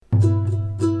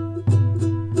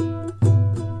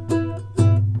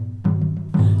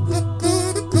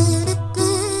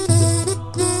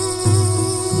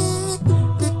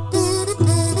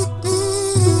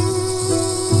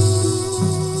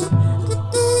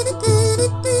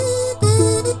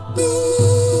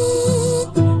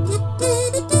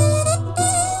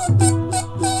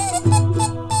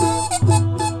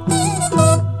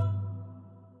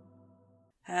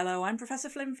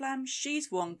Flim Flam, she's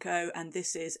Wonko, and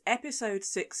this is episode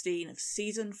 16 of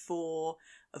season 4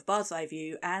 of Bard's Eye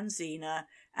View and Xena,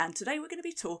 and today we're going to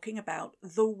be talking about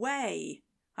The Way.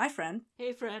 Hi, Fran.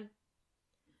 Hey, Fran.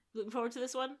 Looking forward to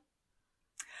this one?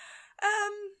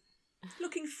 I'm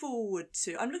looking forward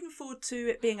to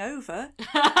it being over.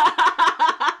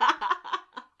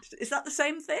 Is that the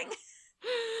same thing?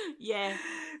 Yeah.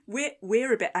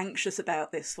 We're a bit anxious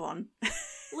about this one.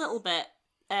 Little bit.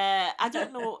 I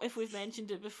don't know if we've mentioned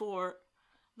it before,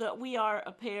 that we are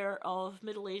a pair of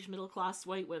middle-aged, middle-class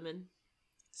white women.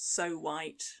 So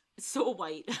white. So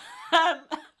white.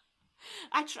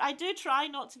 I do try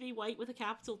not to be white with a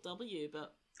capital W,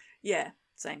 but... Yeah,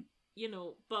 same. You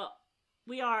know, but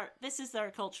this is their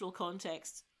cultural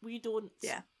context. We don't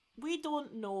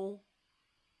know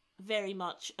very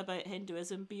much about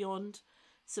Hinduism beyond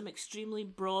some extremely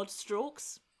broad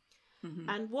strokes. Mm-hmm.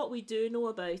 And what we do know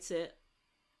about it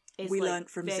is learned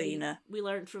from Xena.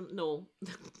 No,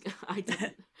 I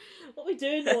didn't. What we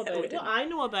do know about it, what I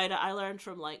know about it, I learned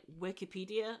from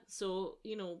Wikipedia. So,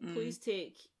 please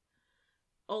take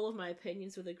all of my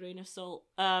opinions with a grain of salt.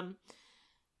 So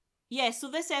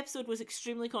this episode was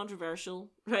extremely controversial,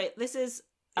 right? This is,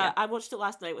 I watched it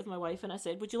last night with my wife and I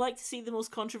said, would you like to see the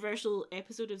most controversial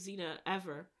episode of Xena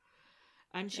ever?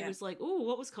 And she was like, oh,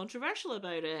 what was controversial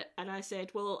about it? And I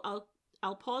said, well,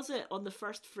 I'll pause it on the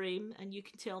first frame and you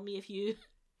can tell me if you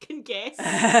can guess.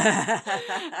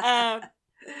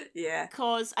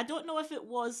 Because I don't know if it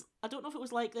was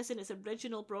like this in its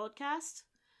original broadcast,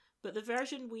 but the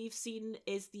version we've seen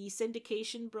is the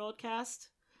syndication broadcast,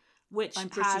 which I'm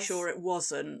pretty sure it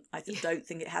wasn't. I don't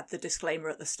think it had the disclaimer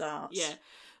at the start. Yeah,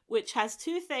 which has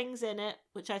two things in it,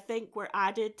 which I think were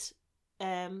added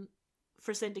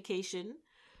for syndication,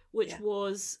 which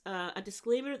was a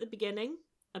disclaimer at the beginning,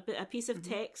 a piece of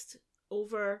text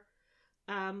over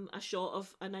a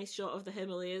nice shot of the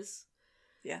Himalayas.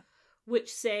 Yeah.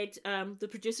 Which said, the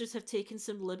producers have taken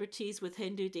some liberties with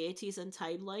Hindu deities and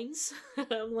timelines.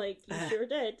 I'm like, you sure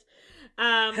did.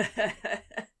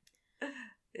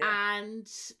 And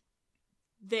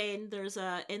then there's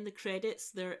in the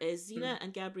credits, there is Xena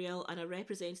and Gabrielle and a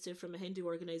representative from a Hindu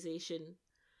organisation.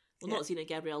 Well, not Xena and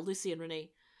Gabrielle, Lucy and Renee.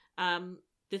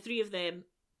 The three of them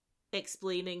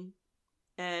explaining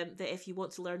that if you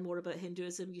want to learn more about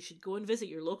Hinduism, you should go and visit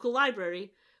your local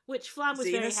library, which Flam was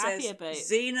very happy about.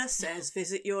 Xena says,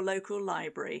 visit your local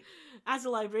library. As a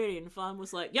librarian, Flam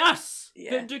was like, yes!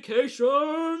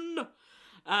 Vindication!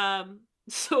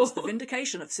 So it's the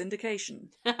vindication of syndication.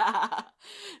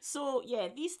 So,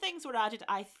 these things were added,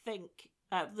 I think.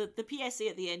 The PSA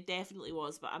at the end definitely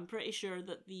was, but I'm pretty sure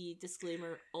that the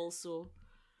disclaimer also...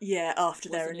 Yeah, after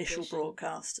their initial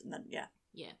broadcast, and then,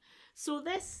 Yeah. So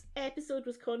this episode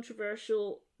was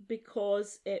controversial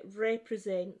because it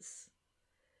represents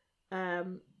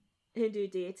Hindu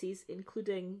deities,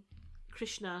 including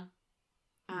Krishna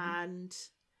and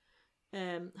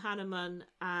Hanuman,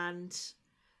 and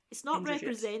it's not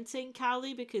representing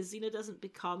Kali because Xena doesn't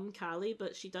become Kali,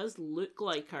 but she does look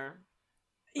like her.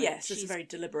 Yes, it's very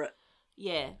deliberate.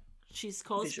 Yeah, she's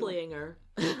cosplaying her.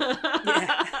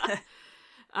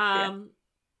 And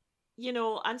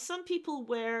some people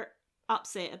were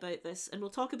upset about this, and we'll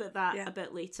talk about that a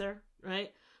bit later,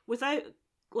 right? Without,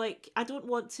 I don't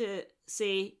want to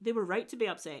say they were right to be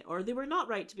upset or they were not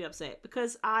right to be upset,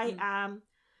 because I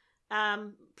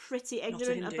am pretty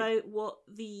ignorant about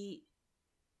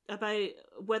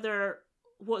whether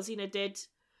what Xena did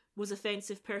was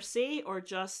offensive per se, or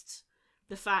just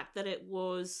the fact that it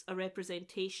was a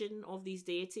representation of these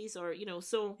deities, or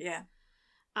so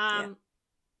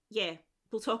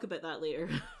we'll talk about that later.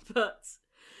 But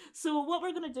so what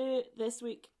we're going to do this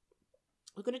week,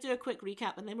 we're going to do a quick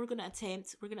recap, and then we're going to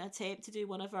attempt to do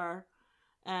one of our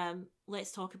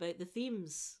let's talk about the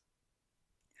themes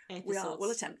episodes.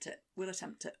 We'll attempt it.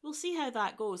 We'll see how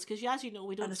that goes, because as you know,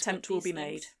 we don't. An attempt will be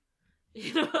made.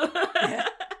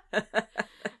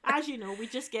 As you know, we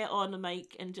just get on the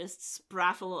mic and just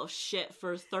spraff a lot of shit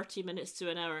for 30 minutes to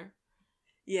an hour.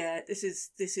 Yeah, this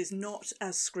is not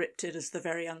as scripted as the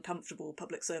very uncomfortable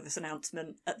public service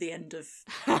announcement at the end of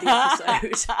the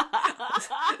episode.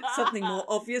 Something more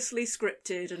obviously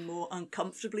scripted and more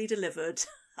uncomfortably delivered.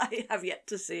 I have yet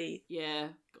to see. Yeah,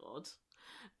 God.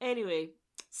 Anyway,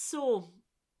 so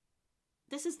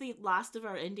this is the last of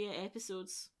our India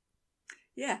episodes.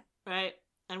 Yeah. Right?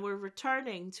 And we're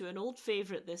returning to an old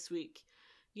favourite this week.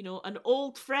 An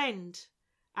old friend,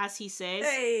 as he says.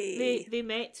 Hey! They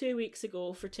met 2 weeks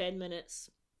ago for 10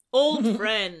 minutes. Old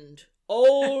friend.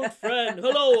 Old friend.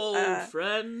 Hello, old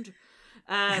friend.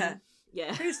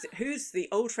 Who's the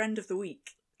old friend of the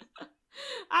week?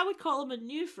 I would call him a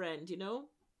new friend,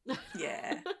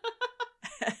 Yeah.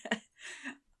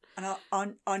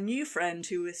 And our new friend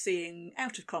who we're seeing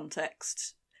out of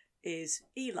context is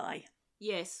Eli.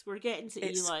 Yes, we're getting to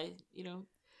Eli, you know.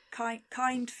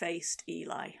 Kind-faced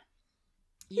Eli.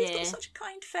 Yeah. He's got such a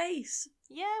kind face.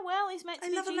 Yeah, well, he's meant to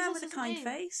be I love Jesus, a man with a kind he?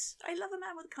 face. I love a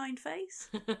man with a kind face.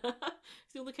 He's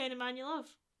the only kind of man you love.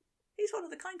 He's one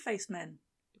of the kind-faced men.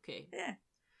 Okay. Yeah.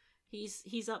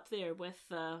 He's up there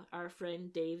with our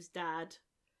friend Dave's dad.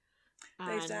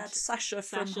 Dave's dad, Sasha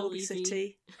from Hog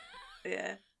City.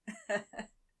 Yeah.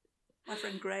 My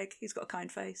friend Greg, he's got a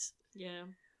kind face. Yeah.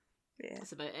 Yeah.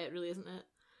 That's about it, really, isn't it?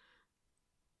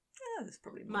 Yeah, there's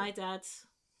probably more. My dad.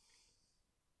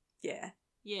 Yeah.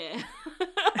 Yeah.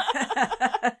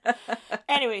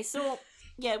 Anyway, so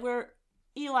yeah,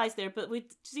 Eli's there, but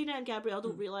Xena and Gabrielle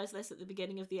don't realise this at the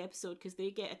beginning of the episode because they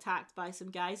get attacked by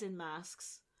some guys in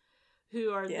masks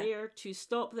who are there to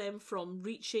stop them from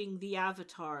reaching the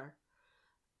Avatar,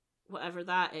 whatever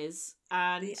that is.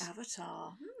 And the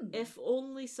Avatar. If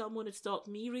only someone had stopped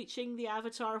me reaching the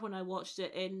Avatar when I watched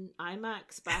it in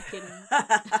IMAX back in...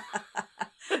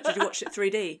 Did you watch it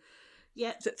 3D?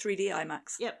 Yep. Was it 3D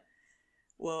IMAX? Yep.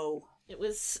 Whoa. It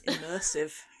was...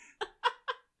 immersive.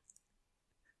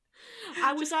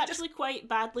 I was actually quite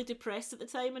badly depressed at the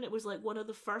time, and it was like one of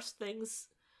the first things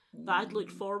that I'd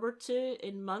looked forward to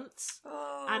in months.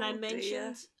 Oh, and I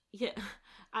mentioned... Dear. Yeah,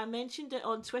 I mentioned it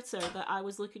on Twitter that I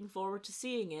was looking forward to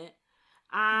seeing it,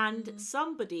 and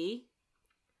somebody,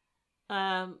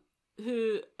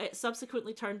 who it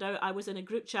subsequently turned out I was in a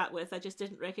group chat with, I just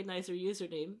didn't recognise their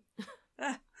username.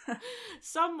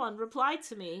 Someone replied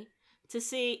to me to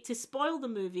spoil the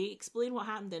movie, explain what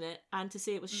happened in it, and to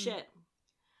say it was shit.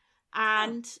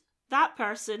 And that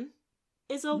person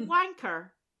is a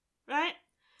wanker, right?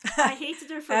 I hated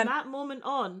her from that moment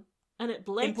on, and it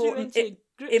bled through into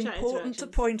group chat Important to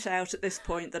point out at this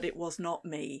point that it was not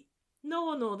me.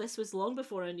 No, this was long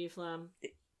before I knew Flam.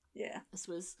 Yeah. This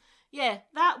was... Yeah,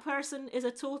 that person is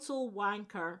a total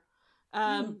wanker.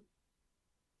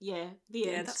 Yeah, the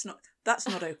end. That's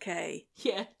not okay.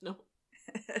 Yeah, no.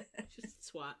 Just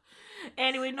swat.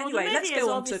 Anyway, the movie let's is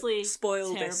go on obviously to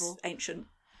spoil terrible. this ancient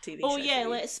TV show. Oh yeah,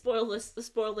 let's spoil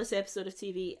this episode of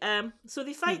TV. So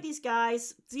they fight these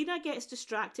guys. Xena gets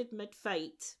distracted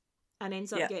mid-fight and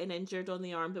ends up getting injured on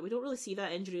the arm, but we don't really see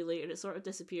that injury later. It sort of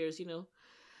disappears, you know.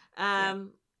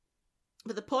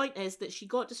 But the point is that she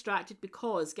got distracted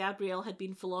because Gabrielle had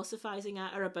been philosophizing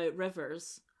at her about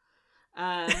rivers.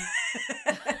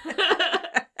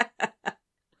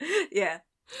 Yeah.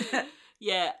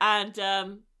 Yeah,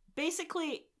 and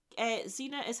basically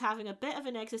Xena is having a bit of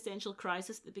an existential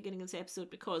crisis at the beginning of this episode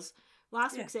because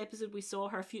last week's episode we saw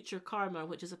her future karma,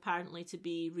 which is apparently to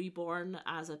be reborn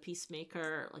as a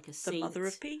peacemaker, like a saint. The Mother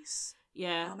of Peace.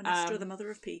 Yeah. Harmonestra, the Mother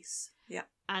of Peace. Yeah.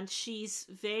 And she's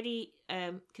very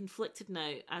conflicted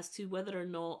now as to whether or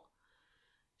not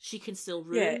she can still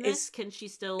ruin this. Can she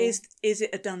still... Is it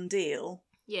a done deal?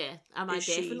 Yeah. Am I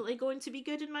definitely going to be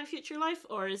good in my future life?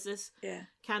 Or is this... Yeah.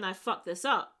 Can I fuck this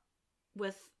up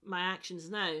with my actions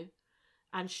now?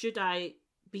 And should I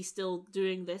be still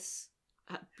doing this?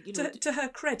 To her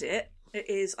credit, it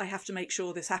is, I have to make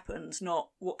sure this happens, not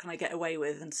what can I get away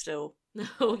with and still...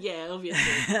 Oh, yeah, obviously.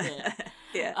 Yeah.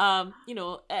 Yeah.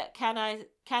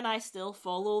 Can I still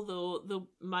follow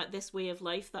this way of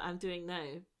life that I'm doing now?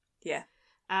 Yeah.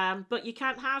 But you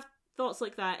can't have thoughts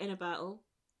like that in a battle,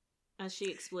 as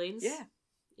she explains. Yeah.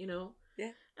 You know.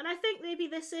 Yeah. And I think maybe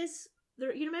this is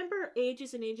there. You remember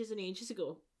ages and ages and ages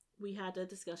ago, we had a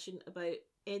discussion about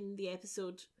in the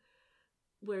episode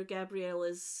where Gabrielle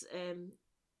is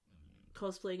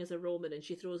cosplaying as a Roman and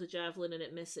she throws a javelin and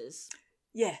it misses.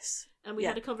 Yes. And we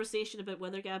had a conversation about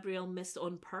whether Gabrielle missed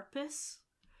on purpose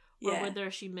or whether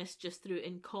she missed just through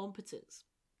incompetence.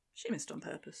 She missed on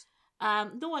purpose.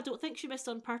 No, I don't think she missed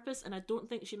on purpose, and I don't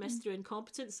think she missed through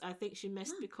incompetence. I think she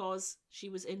missed because she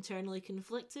was internally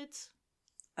conflicted.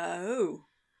 Oh.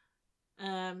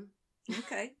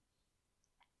 Okay.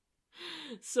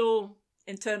 So...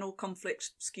 Internal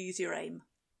conflict skews your aim.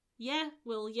 Yeah,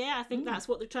 well, yeah, I think that's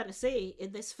what they're trying to say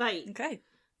in this fight. Okay.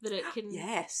 That it can...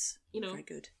 Yes. You know... Very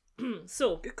good.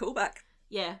 So... Good callback.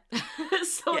 Yeah.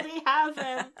 So they have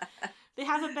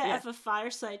a bit of a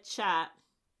fireside chat,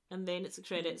 and then it's the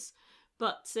credits.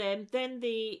 But then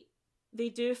they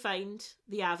do find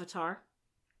the Avatar,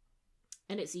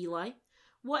 and it's Eli.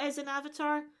 What is an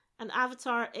Avatar? An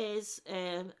Avatar is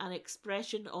an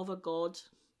expression of a god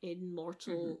in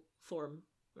mortal form,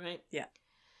 right? Yeah.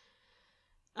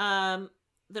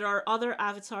 There are other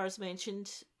avatars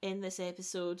mentioned in this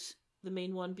episode, the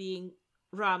main one being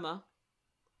Rama,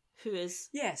 who is...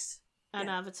 Yes. an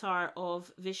avatar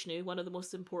of Vishnu, one of the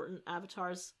most important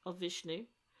avatars of Vishnu.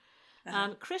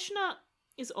 Krishna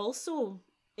is also,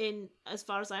 as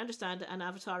far as I understand it, an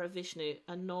avatar of Vishnu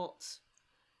and not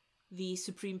the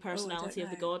supreme personality of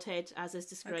the Godhead as is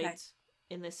described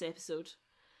in this episode.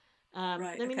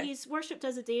 I mean, he's worshipped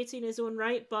as a deity in his own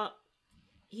right, but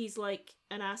he's like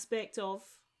an aspect of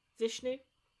Vishnu,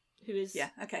 who is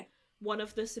one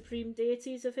of the supreme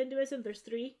deities of Hinduism. There's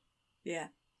 3. Yeah.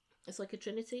 It's like a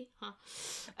trinity, huh?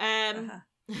 Yeah,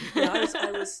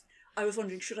 I was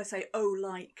wondering, should I say,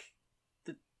 like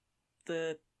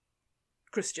the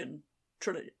Christian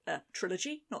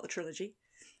trilogy, not the trilogy,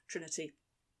 Trinity.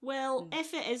 Well,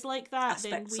 if it is like that,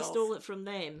 then we stole it from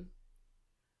them.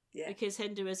 Yeah. Because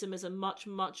Hinduism is a much,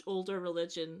 much older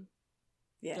religion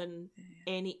than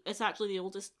any... It's actually the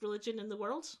oldest religion in the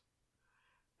world.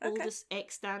 Oldest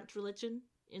extant religion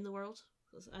in the world,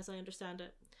 as I understand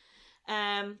it.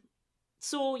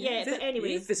 So, but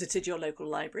anyway... You've visited your local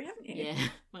library, haven't you? Yeah,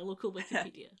 my local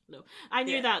Wikipedia. No. I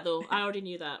knew that, though. I already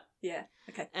knew that. Yeah,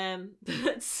 okay.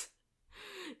 But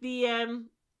the...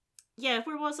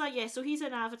 where was I? Yeah, so he's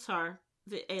an avatar,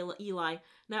 the Eli.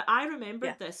 Now, I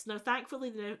remembered this. Now,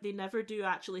 thankfully, they never do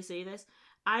actually say this.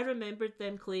 I remembered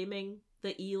them claiming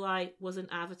that Eli was an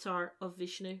avatar of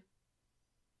Vishnu.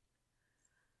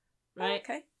 Right?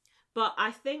 Okay. But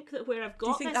I think that where I've got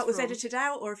this Do you think that was edited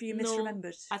out, or have you misremembered?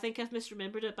 No, I think I've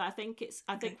misremembered it, but I think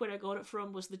where I got it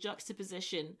from was the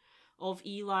juxtaposition of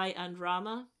Eli and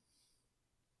Rama.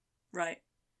 Right.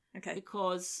 Okay.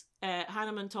 Because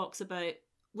Hanuman talks about...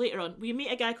 Later on, we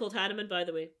meet a guy called Hanuman, by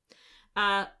the way.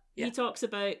 He talks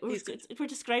about... We're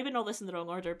describing all this in the wrong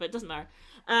order, but it doesn't matter.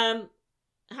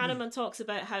 Hanuman talks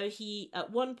about how he,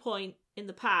 at one point in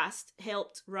the past,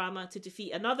 helped Rama to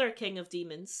defeat another king of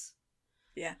demons.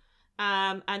 Yeah.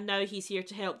 And now he's here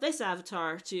to help this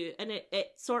avatar too, and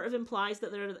it sort of implies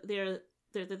that they're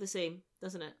the same,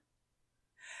 doesn't it?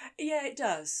 Yeah, it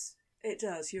does. It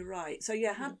does. You're right. So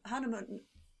yeah, Hanuman.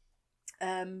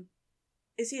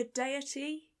 Is he a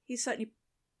deity? He's an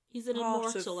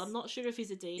immortal. I'm not sure if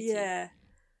he's a deity. Yeah,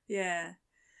 yeah.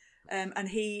 And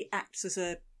he acts as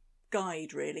a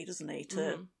guide, really, doesn't he?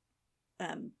 To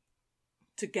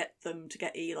get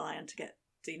Eli and to get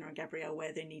Xena and Gabrielle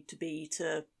where they need to be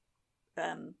to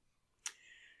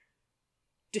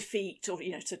defeat, or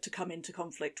to come into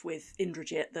conflict with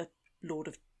Indrajit, the Lord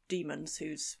of Demons,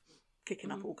 who's kicking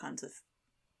up all kinds of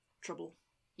trouble.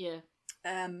 Yeah.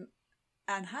 And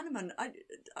Hanuman,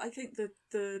 I think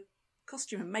the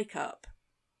costume and makeup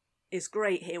is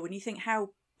great here. When you think how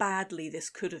badly this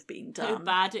could have been done, how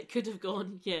bad it could have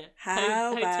gone, yeah,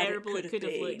 how terrible it could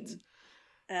have looked.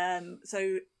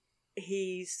 So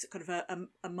he's kind of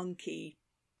a monkey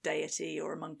deity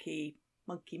or a monkey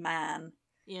man.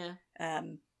 Yeah.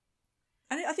 And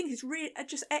I think it's really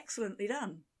just excellently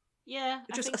done. Yeah,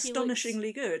 just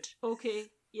astonishingly good. Okay,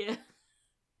 yeah.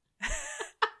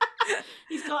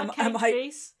 He's got a kind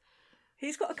face.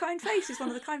 He's got a kind face. He's one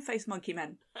of the kind face monkey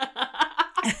men.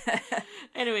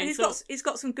 Anyway, and he's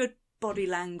got some good body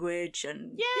language,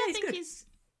 and I think he's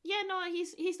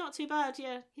not too bad.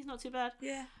 Yeah, he's not too bad.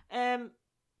 Yeah.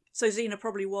 So Xena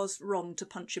probably was wrong to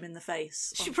punch him in the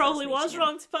face. She probably was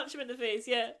wrong to punch him in the face.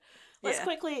 Yeah. Let's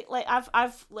quickly,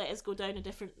 I've let us go down a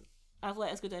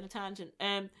tangent.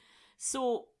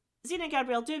 So Xena and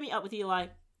Gabrielle do meet up with Eli.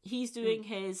 He's doing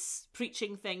his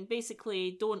preaching thing.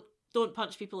 Basically, don't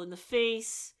punch people in the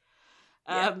face.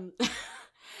 And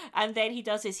then he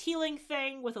does his healing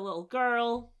thing with a little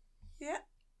girl. Yeah.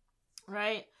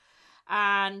 Right.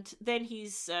 And then he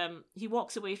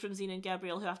walks away from Xena and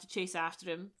Gabrielle, who have to chase after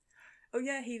him. Oh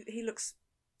yeah, he looks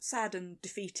sad and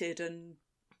defeated, and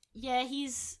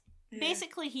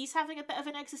basically he's having a bit of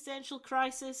an existential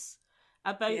crisis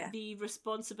about the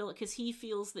responsibility, because he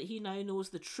feels that he now knows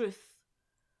the truth.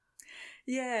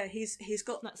 Yeah, he's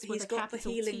got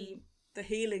the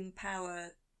healing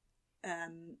power,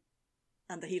 and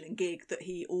the healing gig that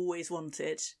he always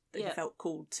wanted, that he felt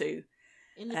called to.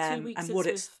 In the 2 weeks since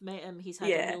we've met him, he's had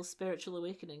a real spiritual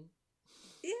awakening.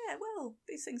 Yeah, well,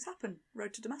 these things happen.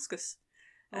 Road to Damascus.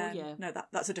 Yeah. No,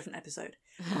 that's a different episode.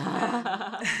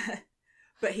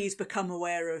 But he's become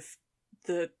aware of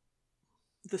the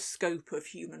scope of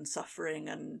human suffering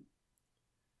and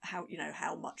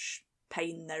how much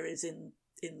pain there is in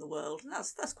the world, and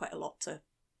that's quite a lot to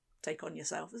take on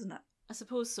yourself, isn't it? I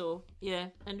suppose so. Yeah,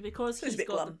 and because he's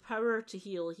got the power to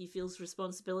heal, he feels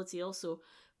responsibility also.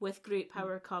 With great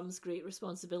power comes great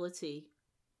responsibility.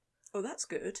 Oh, that's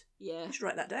good. Yeah. You should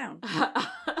write that down.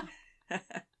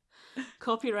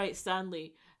 Copyright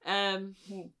Stanley.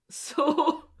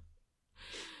 So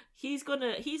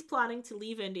he's planning to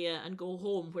leave India and go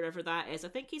home, wherever that is. I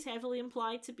think he's heavily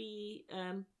implied to be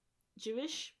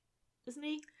Jewish, isn't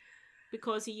he?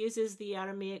 Because he uses the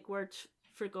Aramaic word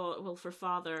for God, for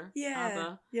father,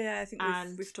 Abba. Yeah, I think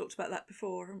we've talked about that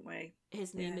before, haven't we?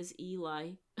 His name is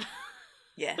Eli.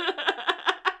 Yeah.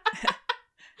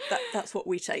 That's what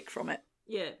we take from it.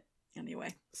 Yeah.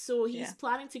 Anyway. So he's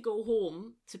planning to go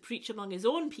home to preach among his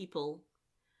own people.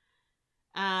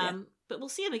 But we'll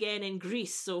see him again in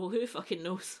Greece, so who fucking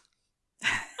knows?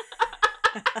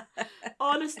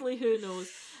 Honestly, who knows?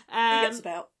 He gets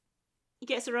about. He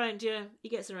gets around, yeah. He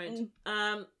gets around.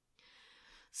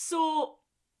 So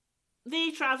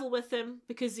they travel with him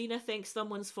because Xena thinks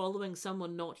someone's following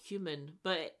someone not human.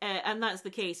 But and that's the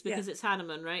case because it's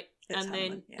Hanuman, right? It's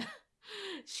Hanuman, then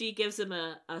she gives him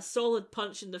a solid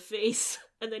punch in the face,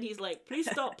 and then he's like,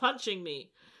 "Please stop punching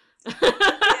me."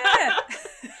 Yeah.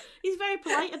 He's very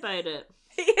polite about it.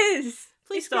 He is.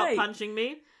 Please stop punching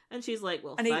me. And she's like,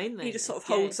 well, and fine then. He just sort of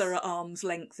holds her at arm's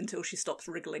length until she stops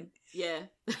wriggling. Yeah.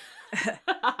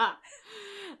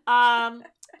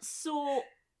 So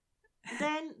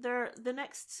then the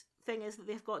next thing is that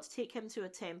they've got to take him to a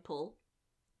temple.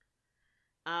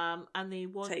 And they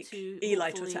want to Eli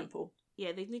to a temple.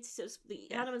 Yeah, they need to.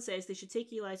 Hanuman says they should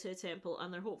take Eli to a temple,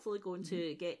 and they're hopefully going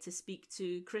to get to speak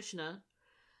to Krishna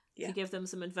to give them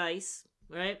some advice,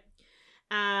 right?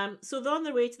 So they're on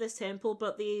their way to this temple,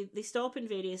 but they stop in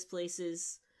various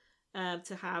places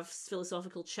to have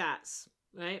philosophical chats,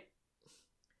 right?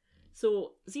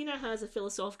 So Xena has a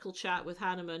philosophical chat with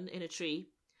Hanuman in a tree,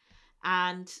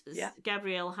 and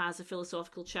Gabrielle has a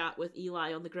philosophical chat with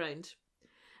Eli on the ground.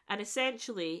 And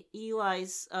essentially,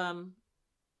 Eli's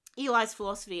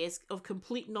philosophy is of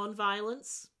complete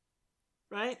non-violence,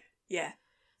 right? Yeah.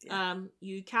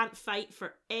 You can't fight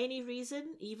for any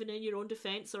reason, even in your own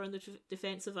defense or in the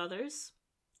defense of others.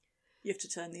 You have to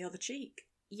turn the other cheek.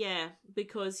 Yeah,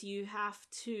 because you have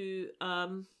to.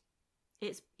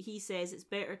 He says it's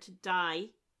better to die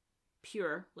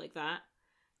pure like that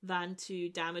than to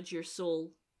damage your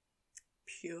soul.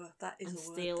 Pure. That is and a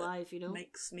stay word alive. that You know,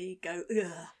 makes me go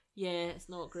ugh. Yeah, it's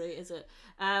not great, is it?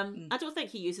 I don't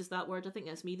think he uses that word. I think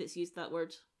that's me that's used that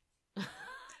word.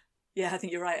 Yeah, I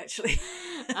think you're right, actually.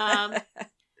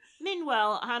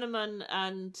 Meanwhile, Hanuman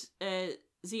and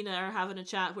Xena are having a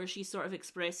chat where she's sort of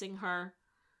expressing her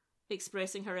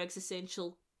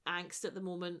existential angst at the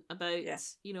moment about,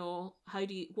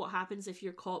 what happens if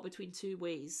you're caught between two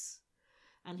ways.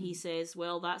 And he says,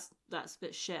 well, that's a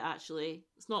bit shit, actually.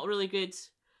 It's not really good.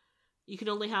 You can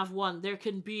only have one. There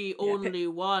can be only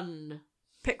one.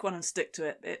 Pick one and stick to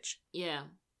it, bitch. Yeah.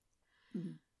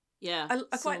 Mm-hmm. Yeah.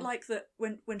 I quite like that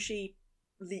when she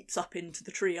leaps up into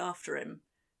the tree after him,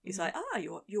 he's like,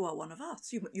 you are one of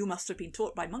us. You must have been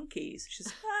taught by monkeys.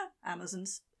 She's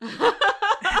Amazons.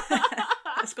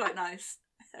 That's quite nice.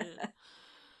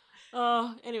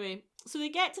 Yeah. Anyway, so they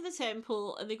get to the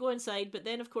temple and they go inside, but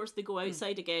then of course they go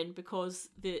outside again because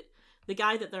the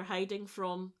guy that they're hiding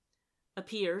from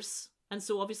appears, and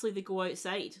so obviously they go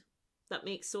outside. That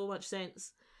makes so much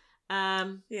sense.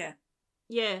 Yeah.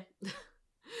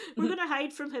 We're gonna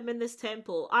hide from him in this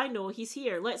temple. I know he's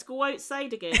here. Let's go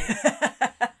outside again.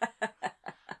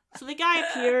 So the guy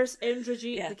appears,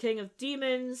 Indrajit, the king of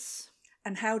demons.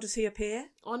 And how does he appear?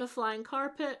 On a flying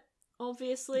carpet,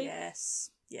 obviously.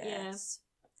 Yes. Yeah.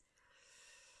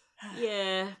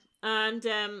 And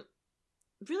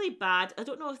really bad. I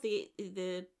don't know if the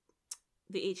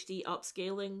HD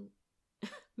upscaling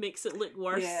makes it look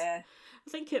worse. Yeah. I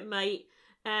think it might.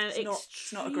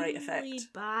 It's not a great effect.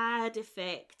 Bad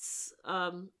effects.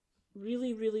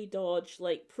 Really, really dodge.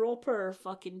 Like proper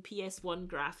fucking PS1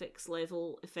 graphics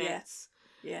level effects.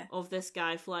 Yeah. Of this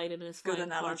guy flying in his flying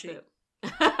analogy.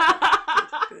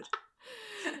 Carpet. Good.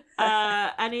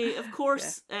 And he, of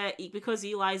course, because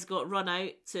Eli's got run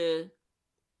out to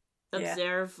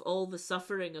observe all the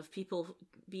suffering of people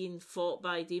being fought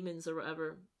by demons or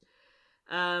whatever,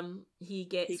 he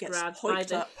gets grabbed by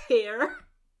the hair.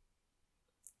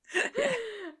 Yeah.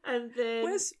 And then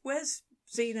where's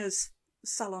Xena's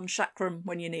salon chakram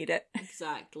when you need it?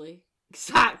 Exactly.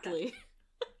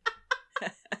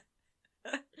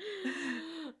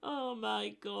 Oh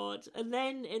my god. And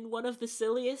then in one of the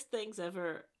silliest things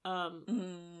ever,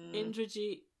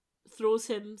 Indrajit throws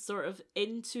him sort of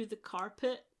into the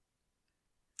carpet.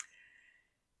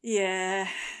 Yeah.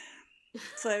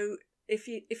 So if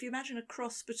you imagine a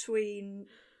cross between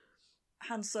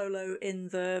Han Solo in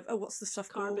the what's the stuff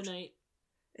called? Carbonite.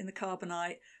 In the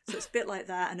carbonite. So it's a bit like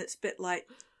that, and it's a bit like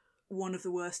one of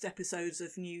the worst episodes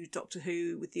of new Doctor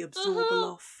Who with the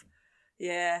Absorbaloff.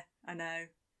 Yeah, I know.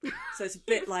 So it's a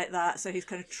bit like that. So he's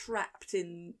kind of trapped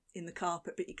in the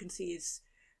carpet, but you can see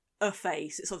a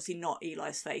face. It's obviously not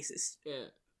Eli's face. It's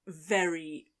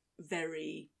very,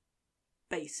 very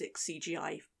basic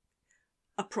CGI,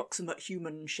 approximate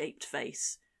human-shaped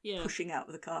face pushing out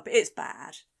of the carpet. It's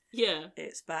bad. Yeah.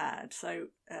 It's bad. So,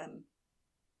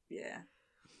 yeah.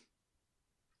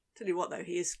 Tell you what, though,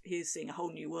 he is seeing a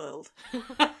whole new world.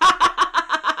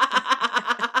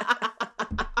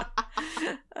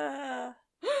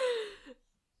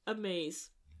 A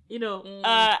maze. You know,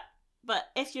 but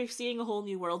if you're seeing a whole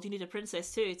new world, you need a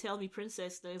princess too. Tell me,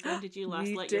 princess, now, when did you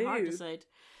last let your heart decide?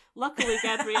 Luckily,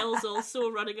 Gabrielle's also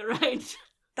running around.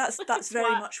 That's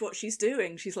very much what she's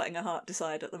doing. She's letting her heart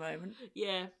decide at the moment.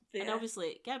 Yeah. And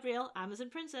obviously, Gabrielle, Amazon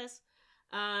princess,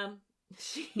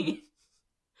 she...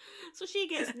 So she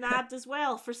gets nabbed as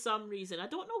well for some reason. I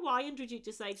don't know why Indrajit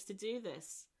decides to do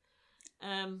this.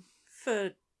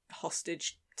 For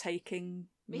hostage taking,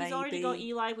 maybe. He's already got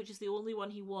Eli, which is the only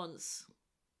one he wants.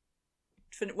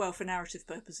 For narrative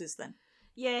purposes, then.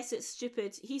 Yes, it's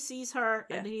stupid. He sees her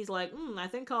and he's like, I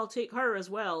think I'll take her as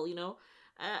well, you know.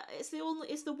 It's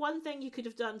the one thing you could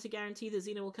have done to guarantee that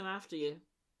Xena will come after you.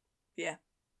 Yeah.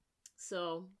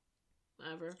 So,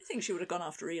 whatever. I think she would have gone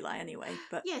after Eli anyway,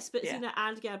 but... Yes, but Xena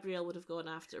and Gabrielle would have gone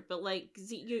after. But, like,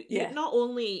 you not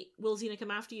only will Xena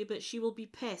come after you, but she will be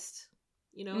pissed,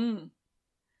 you know?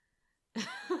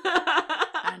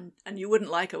 And you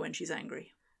wouldn't like her when she's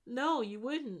angry. No, you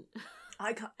wouldn't.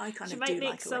 I kind of do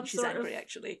like her when she's angry,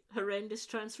 actually. Horrendous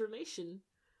transformation.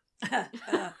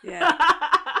 Yeah.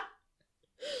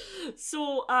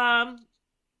 So,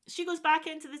 she goes back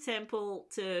into the temple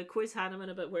to quiz Hanuman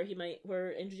about where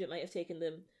Indrajit might have taken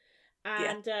them.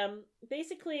 And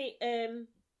basically,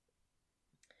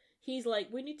 he's like,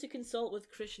 we need to consult with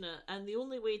Krishna, and the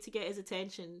only way to get his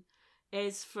attention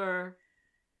is for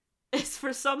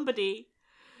somebody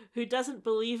who doesn't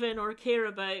believe in or care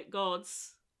about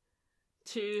gods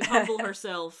to humble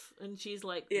herself. And she's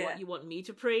like, what, you want me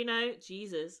to pray now?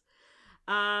 Jesus.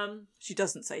 She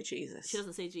doesn't say Jesus. She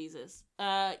doesn't say Jesus.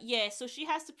 So she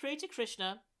has to pray to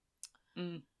Krishna.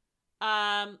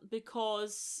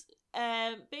 Because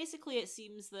basically it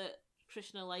seems that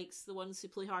Krishna likes the ones who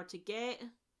play hard to get.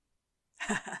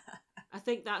 I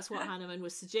think that's what Hanuman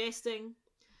was suggesting.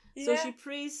 So she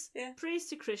prays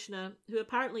to Krishna, who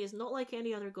apparently is not like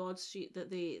any other gods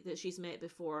that she's met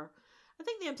before. I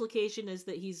think the implication is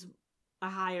that he's a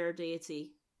higher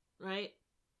deity, right?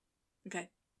 Okay.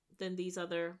 Than these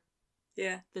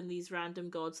random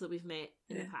gods that we've met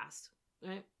in the past,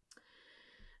 right?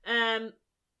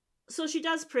 So she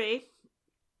does pray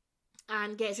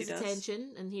and gets his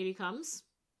attention, and here he comes.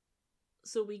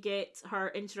 So we get her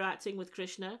interacting with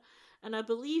Krishna, and I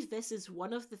believe this is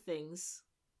one of the things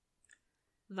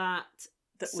that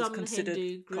some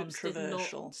Hindu groups did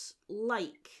not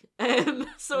like.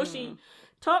 So she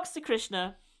talks to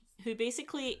Krishna, who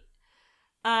basically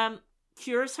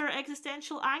cures her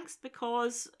existential angst,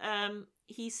 because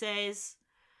he says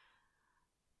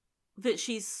that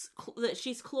she's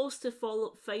close to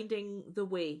finding the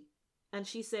way, and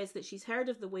she says that she's heard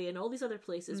of the way in all these other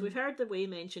places. We've heard the way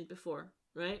mentioned before,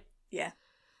 right? Yeah.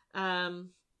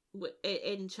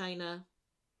 In China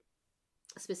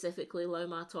specifically, Lao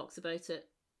Ma talks about it.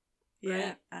 Yeah,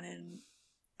 right? And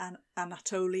in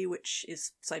Anatoly, which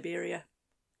is Siberia.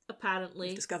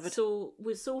 Apparently discovered. So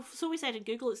we said in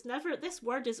Google, this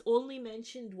word is only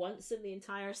mentioned once in the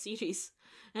entire series,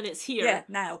 and it's here. Yeah,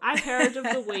 now. I've heard of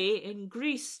the way in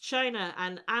Greece, China,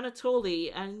 and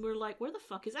Anatoly, and we're like, where the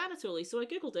fuck is Anatoly? So I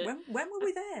Googled it. When were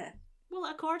we there? Well,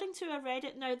 according to a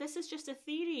Reddit, now this is just a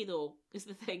theory though, is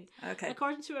the thing. Okay.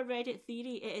 According to a Reddit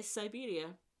theory, it is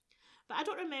Siberia. But I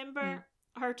don't remember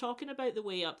her talking about the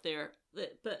way up there.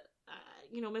 But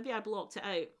maybe I blocked it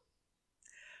out.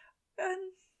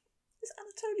 Is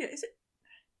Anatolia? Is it?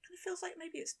 Kind of feels like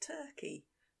maybe it's Turkey.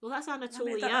 Well, that's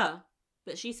Anatolia,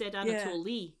 but she said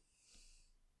Anatoly.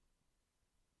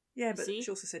 Yeah, but she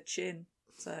also said Chin,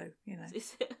 so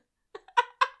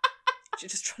she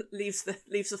just leaves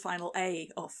the final A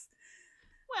off.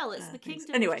 Well, it's the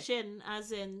kingdom of Qin,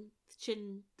 as in the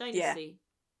Qin dynasty.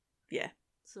 Yeah.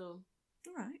 So.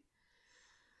 All right.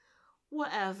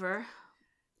 Whatever.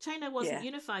 China wasn't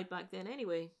unified back then,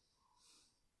 anyway.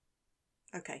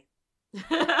 Okay.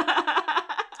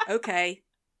 Okay.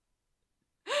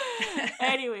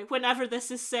 Anyway, whenever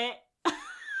this is set.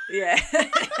 Yeah. As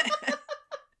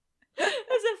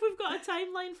if we've got a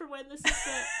timeline for when this is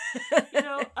set.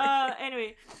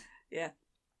 Anyway. Yeah.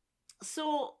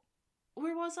 So,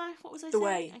 where was I? What was I the saying?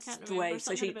 Way. I can't remember. The way.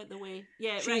 Something about the way.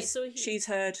 Yeah, right. So she's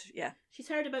heard. Yeah. She's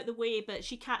heard about the way, but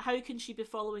she can't. How can she be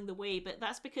following the way? But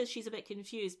that's because she's a bit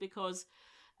confused, because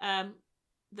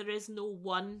there is no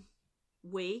one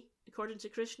way according to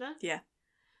Krishna. Yeah.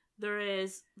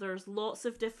 There's lots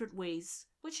of different ways,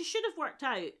 which he should have worked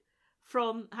out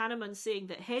from Hanuman saying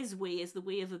that his way is the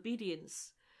way of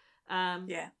obedience.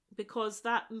 Because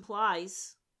that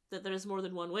implies that there is more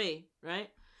than one way, right?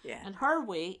 Yeah. And her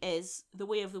way is the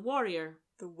way of the warrior.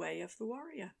 The way of the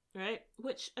warrior. Right?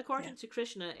 Which, according to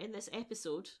Krishna in this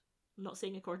episode, I'm not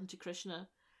saying according to Krishna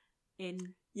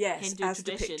in Hindu as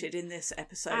tradition, depicted in this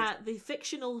episode. the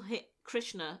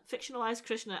fictionalized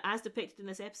Krishna, as depicted in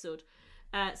this episode,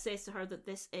 says to her that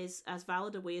this is as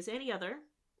valid a way as any other.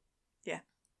 Yeah.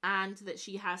 And that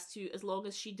she has to, as long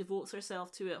as she devotes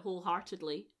herself to it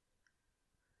wholeheartedly,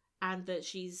 and that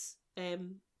she's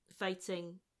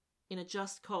fighting in a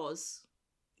just cause.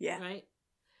 Yeah. Right?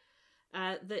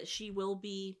 That she will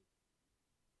be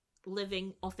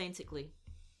living authentically.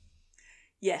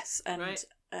 Yes, and right?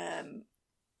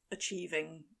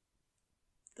 Achieving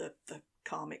the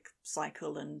karmic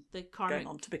cycle and the karmic, going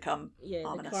on to become the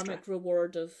karmic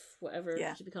reward of whatever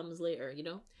she becomes later, you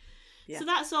know? Yeah. So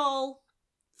that's all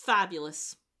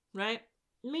fabulous, right?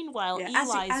 Meanwhile,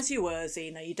 Eli, as you were,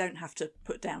 Xena, you don't have to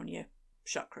put down your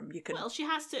chakram. You can. Well, she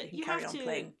has to. You carry have on to.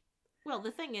 Playing. Well,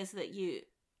 the thing is that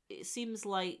it seems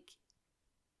like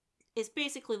it's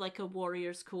basically like a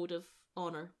warrior's code of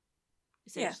honor,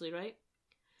 essentially, right?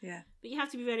 Yeah. But you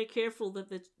have to be very careful that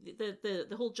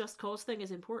the whole just cause thing is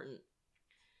important.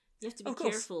 You have to be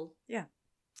careful. Yeah.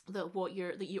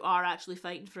 That you are actually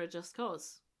fighting for a just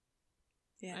cause.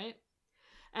 Yeah. Right?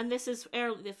 And this is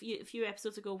early, a few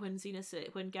episodes ago when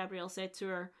Gabrielle said to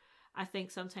her, I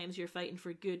think sometimes your fighting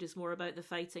for good is more about the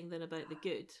fighting than about the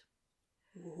good.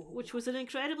 Ooh. Which was an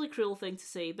incredibly cruel thing to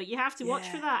say, but you have to watch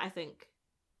for that, I think.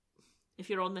 If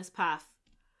you're on this path.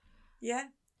 Yeah.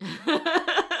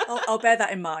 I'll bear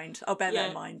that in mind. I'll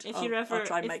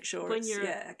try and make sure when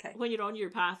you're on your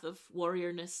path of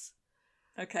warriorness.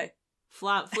 Okay.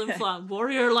 Flim flam,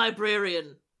 warrior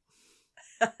librarian.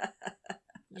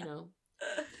 You know.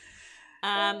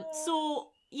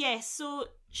 So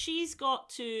she's got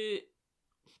to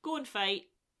go and fight,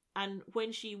 and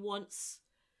when she wants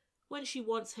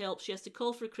help, she has to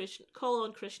call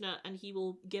on Krishna, and he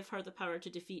will give her the power to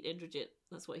defeat Indrajit.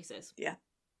 That's what he says. Yeah.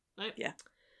 Right? Yeah.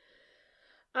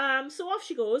 So off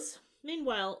she goes.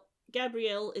 Meanwhile,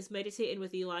 Gabrielle is meditating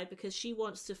with Eli because she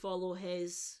wants to follow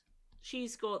his...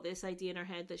 She's got this idea in her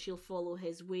head that she'll follow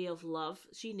his way of love.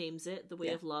 She names it the way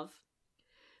of love,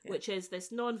 which is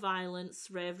this non-violence,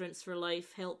 reverence for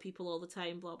life, help people all the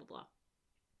time, blah, blah, blah.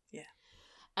 Yeah.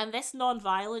 And this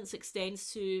non-violence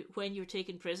extends to when you're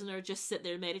taken prisoner, just sit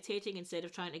there meditating instead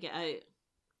of trying to get out.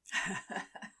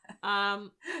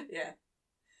 Yeah.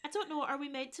 I don't know, are we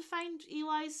meant to find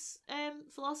Eli's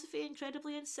philosophy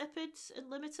incredibly insipid and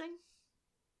limiting?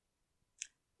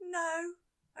 No,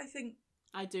 I think...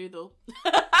 I do, though.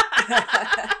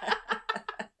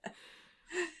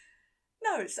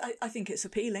 No, I think it's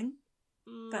appealing.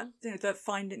 That that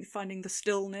finding the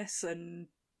stillness and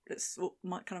it's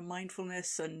kind of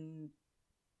mindfulness, and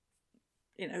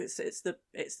it's the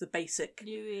basic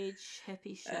New Age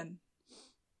hippie shit.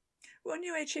 Well,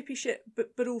 New Age hippie shit,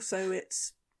 but also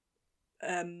it's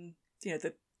the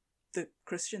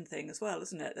Christian thing as well,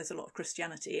 isn't it? There's a lot of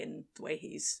Christianity in the way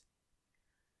he's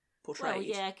portrayed. Well,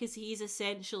 yeah, because he's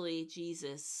essentially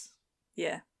Jesus.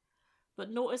 Yeah. But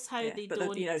notice how they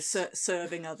don't...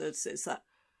 serving others is that...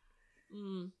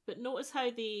 But notice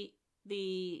how they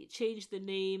change the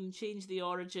name, change the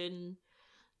origin,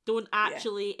 don't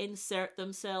actually insert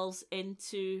themselves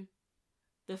into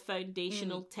the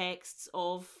foundational texts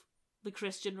of the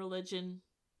Christian religion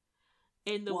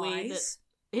in the way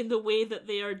that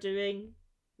they are doing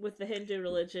with the Hindu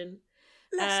religion.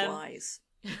 Less wise.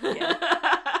 Yeah.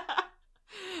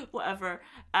 Whatever.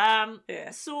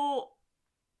 So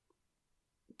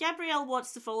Gabrielle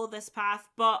wants to follow this path,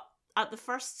 but at the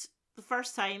first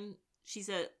time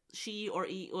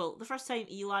the first time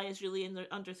Eli is really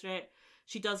under threat,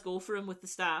 she does go for him with the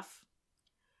staff.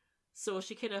 So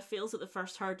she kind of fails at the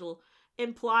first hurdle,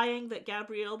 implying that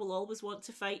Gabrielle will always want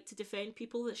to fight to defend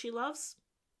people that she loves.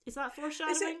 Is that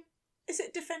foreshadowing? Is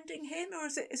it defending him, or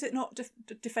is it not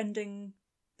defending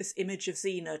this image of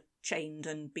Xena chained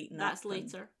and beaten up? That's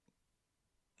later.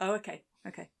 Oh, okay.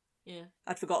 Yeah.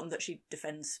 I'd forgotten that she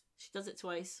defends. She does it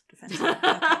twice. Defends her.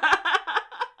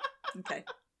 Okay.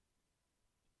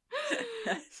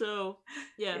 So,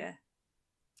 yeah.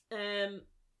 Xena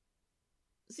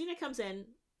comes in,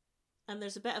 and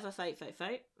there's a bit of a fight,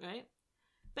 right?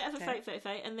 Bit of a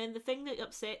fight, and then the thing that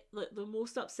the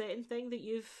most upsetting thing that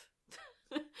you've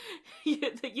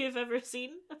that you've ever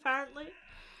seen, apparently,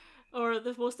 or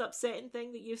the most upsetting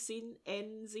thing that you've seen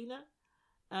in Xena,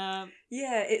 Yeah,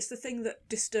 it's the thing that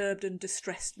disturbed and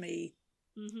distressed me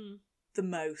the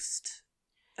most.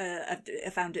 I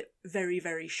found it very,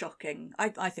 very shocking.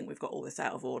 I think we've got all this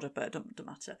out of order, but it don't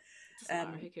matter.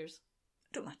 Doesn't matter, who cares?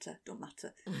 Don't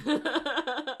matter.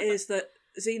 Is that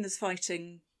Xena's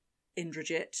fighting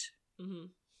Indrajit,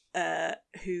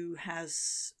 who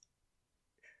has...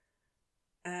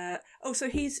 so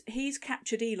he's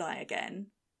captured Eli again.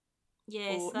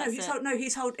 Yes,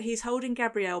 he's holding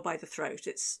Gabrielle by the throat.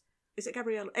 Is it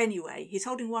Gabrielle? Anyway, he's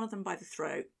holding one of them by the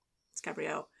throat. It's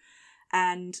Gabrielle,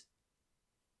 and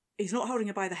he's not holding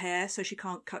her by the hair, so she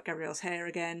can't cut Gabrielle's hair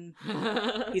again.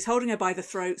 He's holding her by the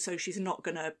throat, so she's not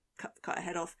gonna cut her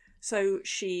head off. So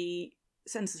she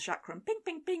sends the chakram, ping,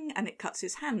 ping, ping, and it cuts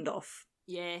his hand off.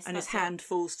 Yes, and his hand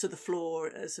falls to the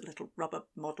floor as a little rubber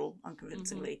model,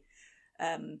 unconvincingly.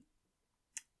 And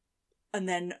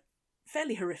then,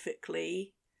 fairly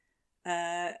horrifically,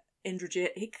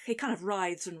 Indrajit, he kind of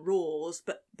writhes and roars,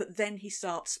 but then he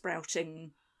starts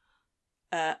sprouting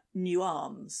new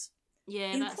arms.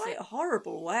 Yeah, in quite a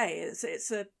horrible way.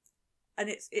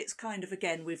 It's kind of,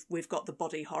 again, we've got the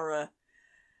body horror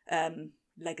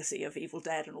legacy of Evil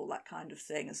Dead and all that kind of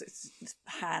thing, as his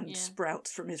hand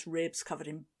sprouts from his ribs covered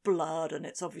in blood, and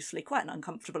it's obviously quite an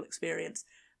uncomfortable experience.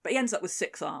 But he ends up with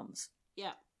 6 arms.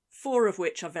 Yeah. 4 of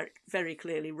which are very, very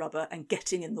clearly rubber and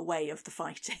getting in the way of the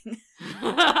fighting.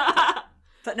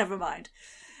 But never mind.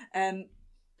 But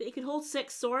he can hold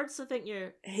 6 swords, I think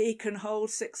He can hold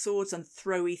 6 swords and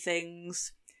throwy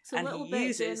things. It's a little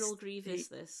bit General Grievous,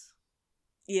 this.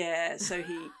 Yeah, so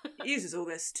he uses all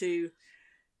this to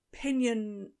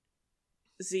pinion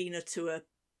Xena to a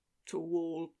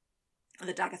wall with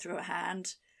a dagger through her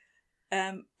hand,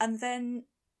 and then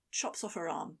chops off her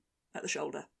arm at the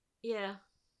shoulder. Yeah.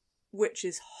 Which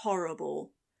is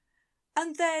horrible.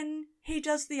 And then he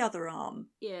does the other arm.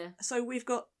 Yeah. So we've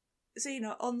got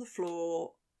Xena on the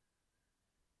floor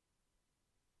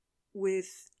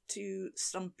with 2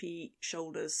 stumpy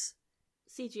shoulders.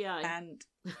 CGI. And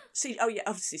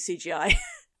obviously CGI.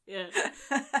 Yeah.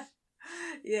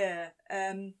 Yeah.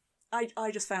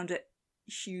 I just found it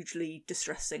hugely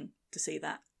distressing to see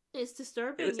that. It's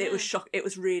disturbing. It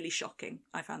was really shocking.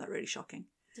 I found that really shocking.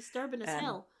 Disturbing as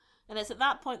hell. And it's at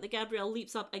that point that Gabrielle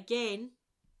leaps up again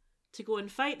to go and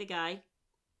fight the guy.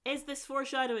 Is this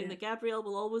foreshadowing that Gabrielle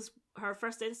her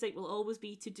first instinct will always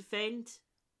be to defend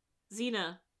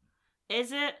Xena?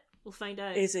 Is it? We'll find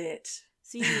out. Is it?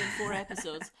 See you in 4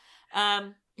 episodes.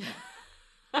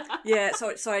 Yeah,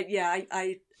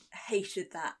 I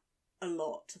hated that a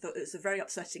lot. I thought it was a very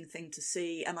upsetting thing to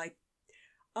see, and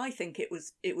I think it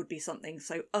would be something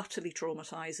so utterly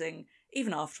traumatizing,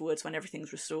 even afterwards when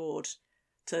everything's restored,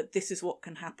 to this is what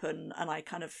can happen. And I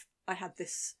had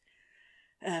this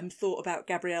thought about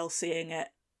Gabrielle seeing it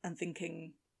and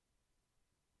thinking,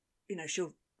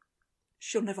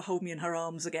 she'll never hold me in her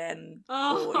arms again.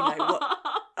 Oh.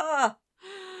 Or,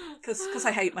 because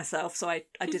I hate myself, so I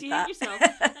did that. You hate yourself,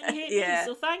 and you hate me,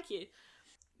 so thank you.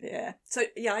 Yeah. So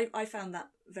I found that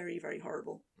very, very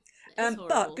horrible. Horrible.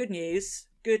 But good news.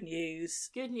 Good news.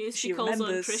 She calls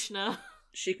on Krishna.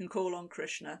 She can call on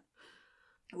Krishna,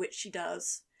 which she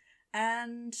does,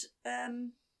 and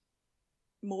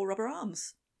more rubber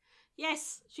arms.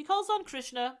 Yes, she calls on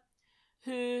Krishna,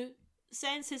 who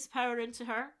sends his power into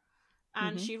her,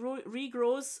 and she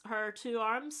regrows her 2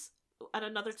 arms and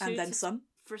another 2 and then some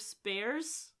for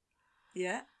spares.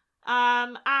 Yeah.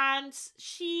 And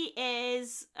she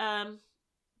is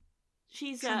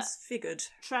she's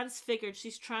transfigured.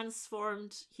 She's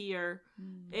transformed here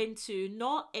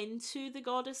not into the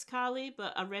goddess Kali,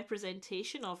 but a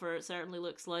representation of her. It certainly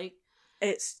looks like.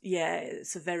 It's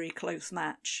a very close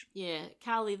match. Yeah,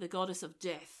 Kali, the goddess of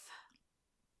death.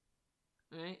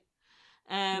 Right.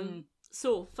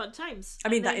 So fun times. I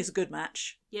mean, that is a good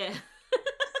match. Yeah.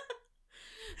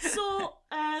 So,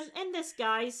 in this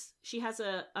guise, she has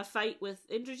a fight with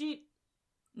Indrajit.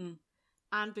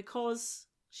 And because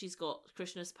she's got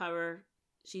Krishna's power,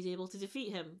 she's able to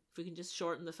defeat him. If we can just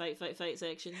shorten the fight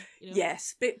section.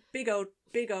 Yes, big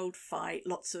old fight,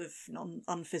 lots of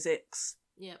unphysics.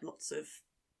 Yeah. Lots of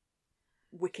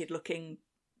wicked looking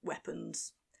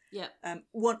weapons. Yeah.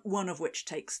 One of which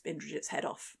takes Indrajit's head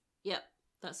off. Yeah,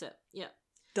 that's it. Yeah.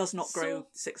 Does not grow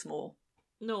 6 more.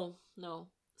 No.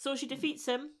 So she defeats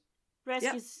him,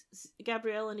 rescues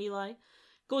Gabrielle and Eli,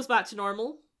 goes back to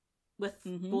normal with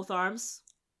both arms.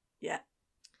 Yeah.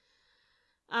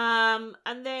 And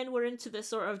then we're into the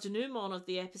sort of denouement of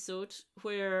the episode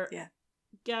where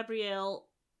Gabrielle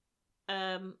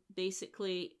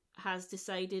basically has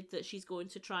decided that she's going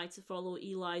to try to follow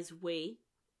Eli's way.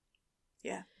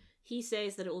 Yeah. He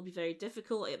says that it will be very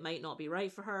difficult, it might not be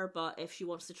right for her, but if she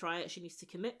wants to try it, she needs to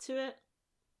commit to it.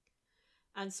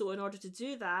 And so in order to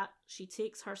do that, she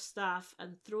takes her staff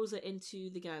and throws it into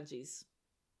the Ganges.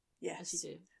 Yes. As you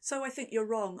do. So I think you're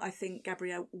wrong. I think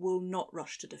Gabrielle will not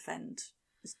rush to defend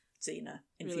Xena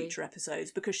in future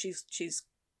episodes because she's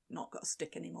not got a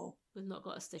stick anymore. We've not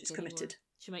got a stick she's anymore. Committed.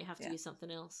 She might have to use something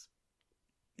else.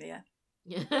 Yeah.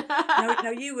 Yeah.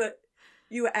 No, you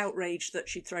were outraged that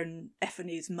she'd thrown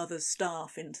Ephanie's mother's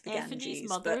staff into the Ganges. Ephanie's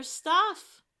mother's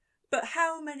staff? But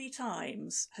how many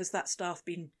times has that staff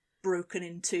been broken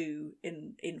in two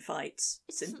in fights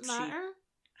since doesn't matter.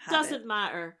 She Doesn't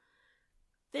matter.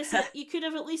 This you could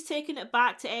have at least taken it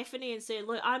back to Ephanie and said,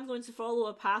 "Look, I'm going to follow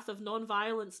a path of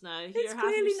non-violence now. It's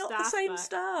clearly not the same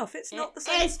staff. It's not the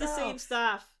same staff. It's the same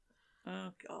staff.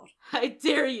 Oh God! How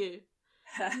dare you?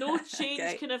 No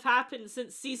change can have happened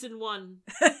since season 1.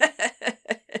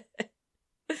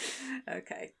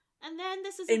 Okay. And then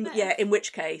this is in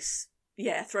which case,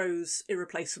 throws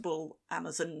irreplaceable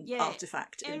Amazon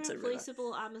artifact into the river.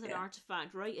 Irreplaceable Amazon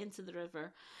artifact right into the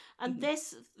river. And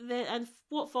and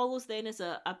what follows then is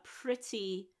a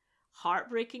pretty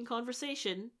heartbreaking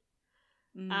conversation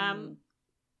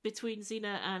between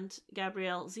Xena and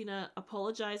Gabrielle. Xena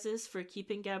apologizes for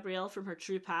keeping Gabrielle from her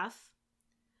true path.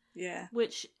 Yeah.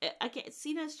 Which, again,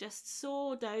 Xena's just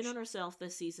so down on herself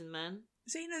this season, man.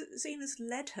 Xena's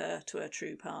led her to her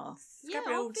true path. Yeah,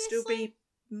 Gabrielle would still obviously. be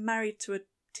married to a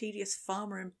tedious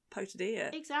farmer in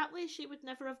Potadia. Exactly. She would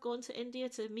never have gone to India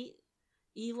to meet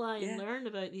Eli and learn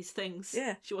about these things.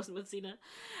 Yeah. She wasn't with Xena.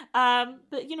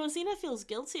 But, Xena feels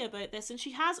guilty about this, and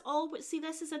she has always... See,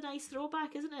 this is a nice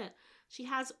throwback, isn't it? She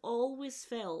has always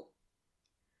felt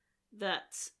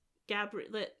that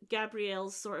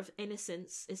Gabrielle's sort of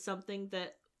innocence is something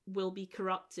that will be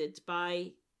corrupted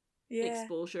by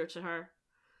exposure to her.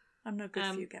 I'm no good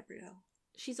for you, Gabrielle.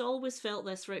 She's always felt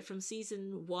this right from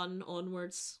season 1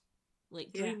 onwards.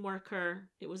 Like Dreamworker,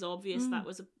 it was obvious that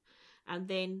was and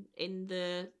then in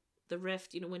the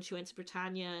Rift, when she went to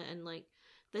Britannia, and like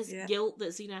this guilt that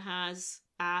Xena has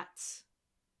at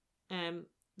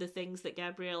the things that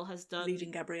Gabrielle has done,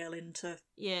 leading Gabrielle into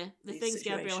the things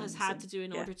Gabrielle has had to do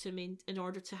in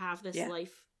order to have this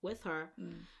life with her.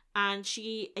 And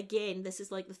she, again, this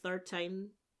is like the third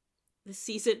time this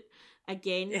season,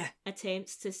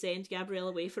 attempts to send Gabrielle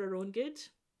away for her own good.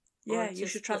 Yeah, you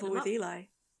should travel with Eli.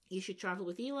 You should travel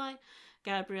with Eli.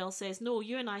 Gabrielle says, no,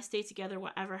 you and I stay together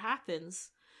whatever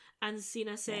happens. And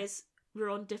Xena says, we're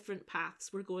on different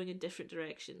paths. We're going in different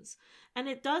directions. And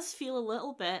it does feel a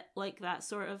little bit like that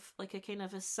sort of, like a kind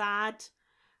of a sad,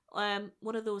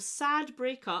 one of those sad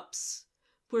breakups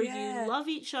where you love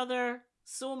each other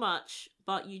so much,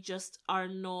 but you just are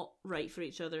not right for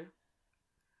each other.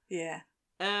 Yeah.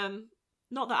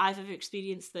 Not that I've ever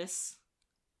experienced this,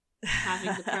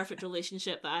 having the perfect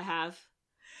relationship that I have.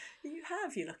 You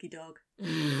have, you lucky dog.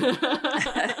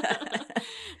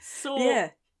 So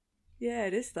yeah,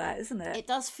 it is that, isn't it? It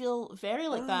does feel very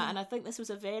like that, and I think this was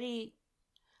a very...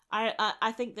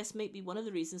 I think this might be one of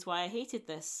the reasons why I hated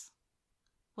this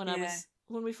and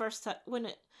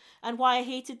why I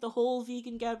hated the whole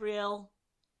vegan Gabrielle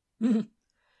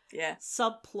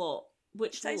subplot.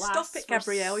 Which stop it,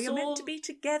 Gabrielle. You're meant to be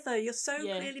together. You're so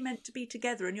clearly meant to be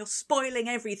together, and you're spoiling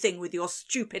everything with your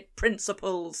stupid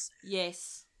principles.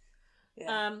 Yes.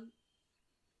 Yeah.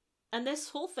 And this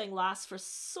whole thing lasts for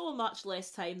so much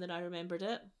less time than I remembered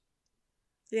it.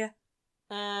 Yeah.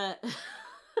 But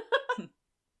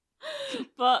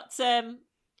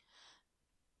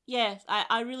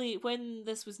I really, when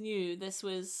this was new,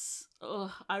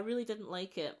 I really didn't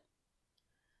like it.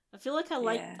 I feel like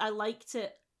I liked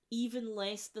it even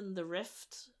less than the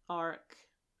Rift arc,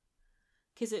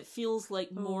 because it feels like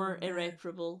more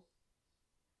irreparable.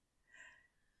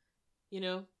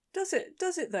 Does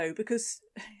it though? Because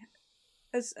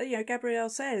as Gabrielle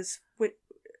says,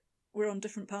 we're on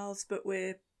different paths, but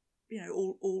we're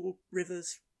all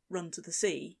rivers run to the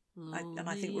sea, and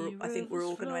I think we're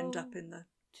all going to end up in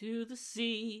the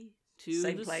sea,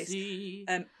 same place. Sea.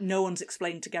 No one's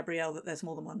explained to Gabrielle that there's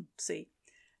more than one sea.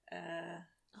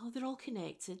 They're all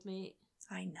connected, mate.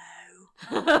 I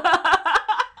know.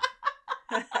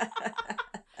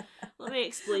 Let me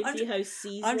explain to you how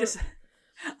seas work.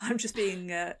 I'm just being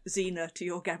Xena to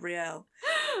your Gabrielle.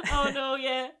 Oh no,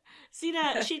 yeah.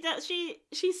 Xena,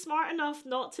 she's smart enough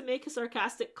not to make a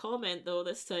sarcastic comment though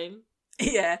this time.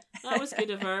 Yeah. That was good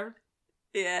of her.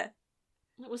 Yeah.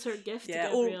 That was her gift to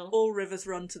Gabrielle. All rivers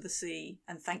run to the sea,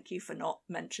 and thank you for not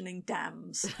mentioning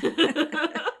dams.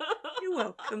 You're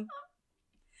welcome.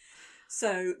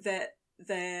 So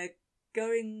they're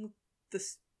going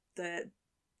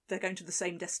the they're going to the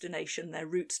same destination, their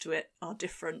routes to it are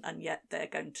different, and yet they're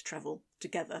going to travel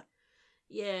together.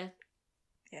 Yeah.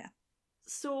 Yeah.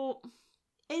 So,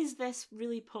 is this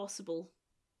really possible?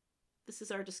 This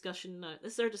is our discussion now.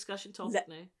 This is our discussion topic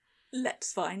now.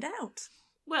 Let's find out.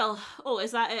 Well,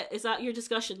 is that it? Is that your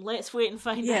discussion? Let's wait and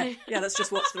find out. Yeah, let's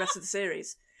just watch the rest of the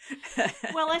series.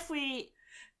 Well, if we,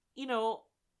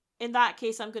 in that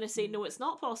case, I'm going to say no, it's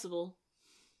not possible.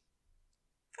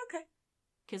 Okay.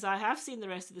 Because I have seen the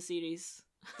rest of the series.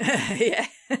 Yeah,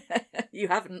 you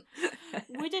haven't.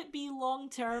 Would it be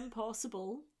long-term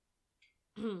possible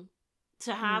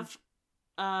to have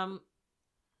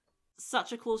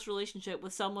such a close relationship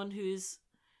with someone whose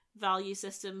value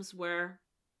systems were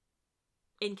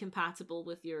incompatible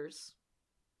with yours,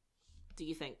 do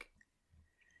you think?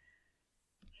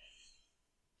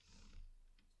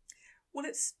 Well,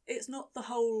 it's not the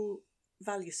whole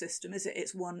value system, is it?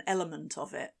 It's one element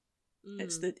of it.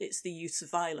 It's the use of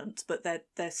violence, but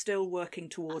they're still working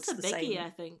towards That's a the biggie, same I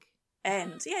think.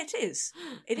 end. Yeah, it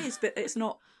is, but it's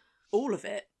not all of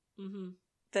it. Mm-hmm.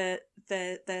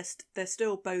 They're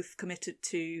still both committed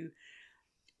to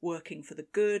working for the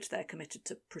good. They're committed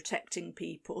to protecting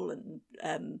people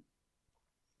and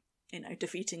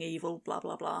defeating evil. Blah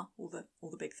blah blah. All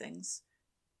the big things.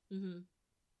 Mm-hmm.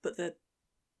 But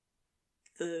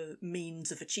the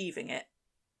means of achieving it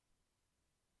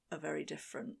are very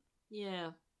different. Yeah.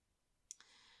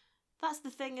 That's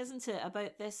the thing, isn't it,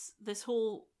 about this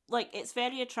whole, it's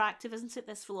very attractive, isn't it,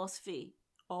 this philosophy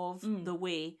of the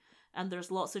way, and there's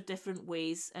lots of different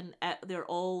ways, and they're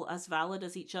all as valid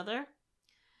as each other.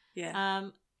 Yeah.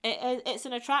 It's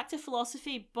an attractive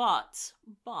philosophy, but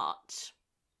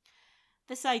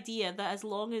this idea that as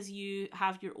long as you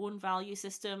have your own value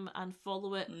system and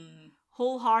follow it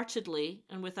wholeheartedly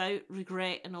and without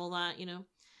regret and all that,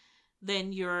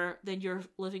 then you're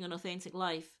living an authentic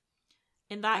life.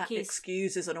 In that case,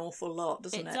 excuses an awful lot,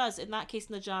 doesn't it? It does. In that case,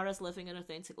 Najara's living an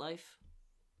authentic life.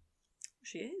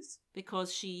 She is.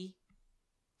 Because she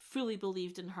fully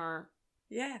believed in her.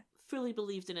 Yeah. Fully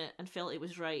believed in it and felt it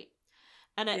was right.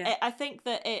 And I think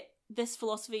that this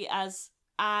philosophy, as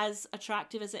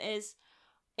attractive as it is,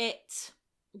 it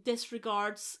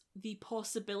disregards the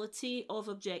possibility of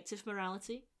objective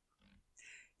morality.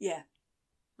 Yeah.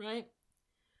 Right?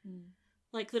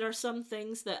 There are some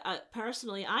things that,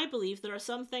 personally, I believe there are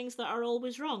some things that are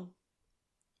always wrong.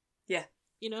 Yeah.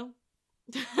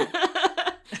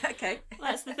 Okay.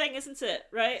 That's the thing, isn't it?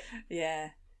 Right? Yeah.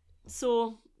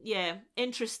 So, yeah,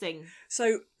 interesting.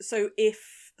 So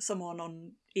if someone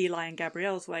on Eli and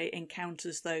Gabrielle's way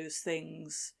encounters those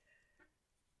things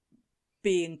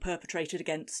being perpetrated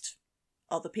against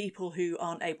other people who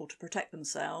aren't able to protect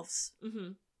themselves,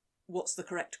 what's the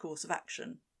correct course of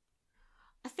action?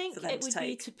 I think it would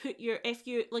be to put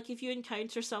if you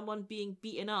encounter someone being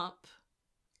beaten up,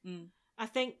 I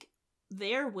think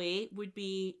their way would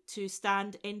be to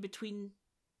stand in between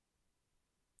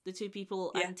the two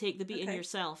people and take the beating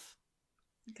yourself.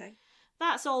 Okay.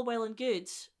 That's all well and good,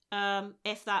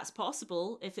 if that's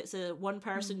possible, if it's a one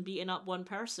person beating up one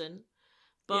person.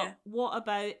 But what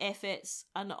about if it's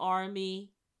an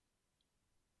army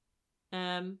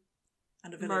and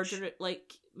a village,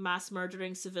 mass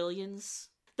murdering civilians?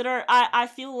 I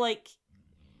feel like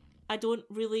I don't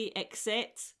really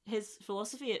accept his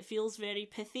philosophy. It feels very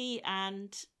pithy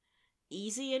and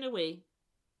easy in a way. Do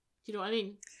you know what I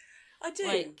mean? I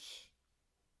do.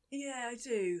 Yeah, I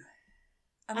do.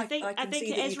 And I think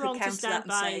it is wrong to stand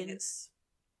by.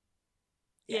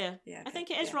 Okay. I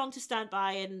think it is wrong to stand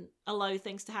by and allow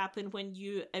things to happen when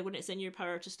it's in your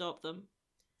power to stop them.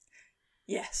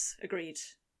 Yes, agreed.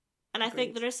 And I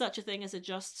think there is such a thing as a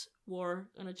just war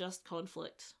and a just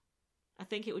conflict. I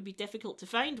think it would be difficult to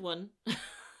find one.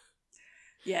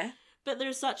 Yeah. But there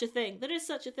is such a thing. There is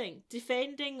such a thing.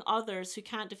 Defending others who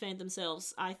can't defend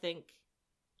themselves, I think,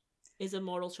 is a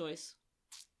moral choice.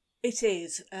 It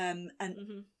is. And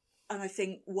I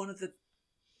think one of the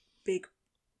big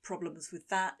problems with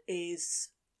that is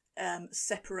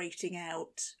separating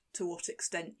out to what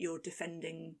extent you're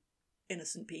defending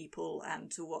innocent people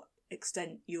and to what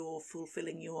extent you're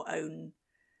fulfilling your own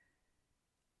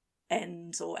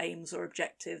ends or aims or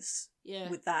objectives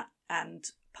with that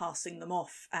and passing them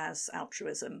off as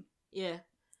altruism. Yeah.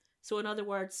 So in other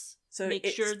words, make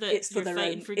sure that it's for their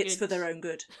own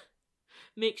good.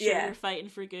 Make sure you're fighting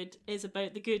for good is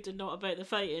about the good and not about the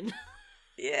fighting.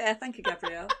 Yeah, thank you,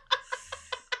 Gabrielle.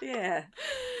 Yeah.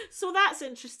 So that's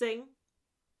interesting.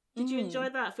 Did you enjoy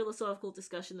that philosophical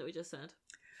discussion that we just had?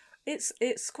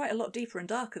 It's quite a lot deeper and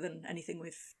darker than anything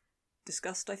we've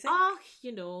discussed, I think.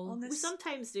 We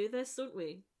sometimes do this, don't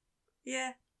we?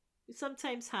 Yeah. We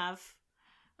sometimes have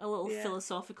a little Yeah.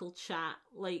 philosophical chat,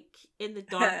 like in the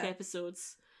dark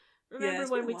episodes. Remember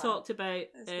when we talked about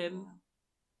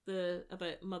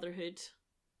about motherhood?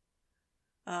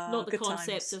 Not the good concept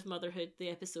times. of motherhood, the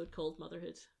episode called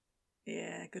Motherhood.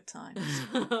 Yeah, good times.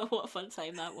 What a fun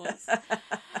time that was.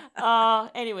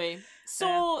 Anyway,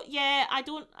 so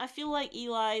I feel like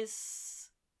Eli's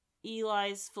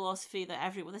philosophy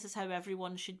that this is how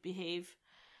everyone should behave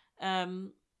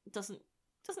doesn't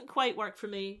quite work for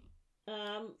me.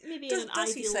 Maybe in an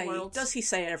ideal world. Does he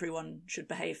say everyone should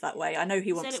behave that way? I know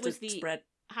he wants to spread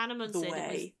Hanneman said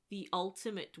it was the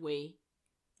ultimate way.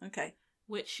 Okay.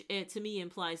 Which to me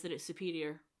implies that it's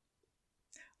superior.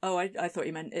 Oh, I thought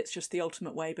you meant it's just the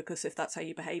ultimate way, because if that's how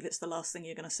you behave, it's the last thing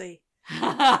you're going to see.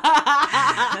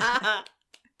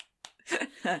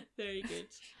 Very good.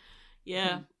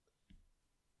 Yeah.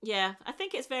 Yeah, I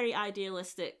think it's very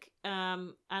idealistic.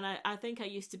 And I think I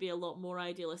used to be a lot more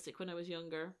idealistic when I was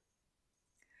younger.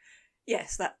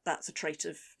 Yes, that's a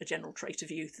general trait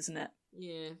of youth, isn't it?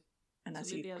 Yeah. And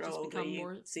as you grow older,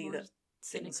 you see that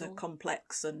things are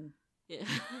complex and... Yeah.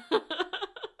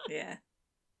 Yeah.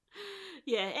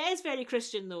 Yeah, it is very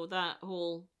Christian though, that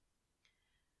whole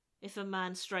if a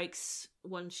man strikes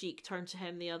one cheek, turn to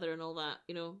him the other and all that,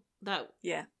 that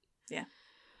Yeah.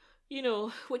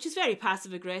 Which is very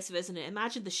passive aggressive, isn't it?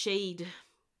 Imagine the shade.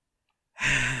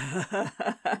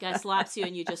 The guy slaps you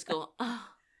and you just go, oh.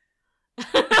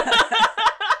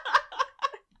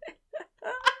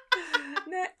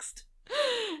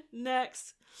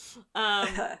 Next.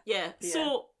 Yeah.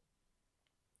 So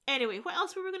anyway, what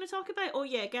else were we going to talk about? Oh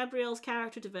yeah, Gabrielle's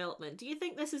character development. Do you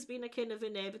think this has been a kind of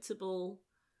inevitable,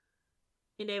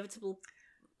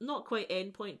 not quite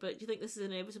end point, but do you think this is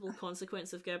an inevitable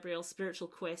consequence of Gabrielle's spiritual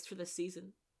quest for this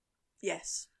season?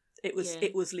 Yes. It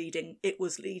was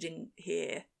leading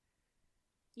here.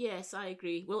 Yes, I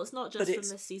agree. Well, it's not just from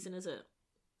this season, is it?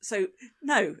 So,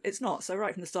 no, it's not. So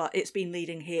right from the start, it's been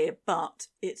leading here, but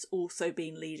it's also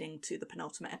been leading to the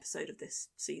penultimate episode of this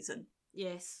season.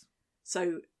 Yes.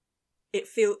 So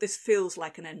this feels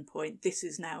like an end point. This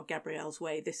is now Gabrielle's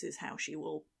way. This is how she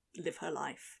will live her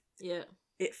life. Yeah.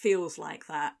 It feels like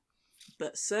that,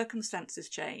 but circumstances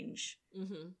change.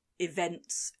 Mm-hmm.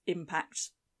 Events impact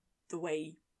the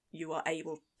way you are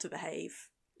able to behave.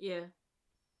 Yeah.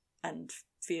 And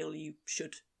feel you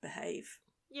should behave.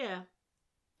 Yeah.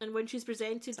 And when she's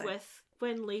presented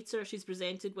when later she's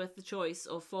presented with the choice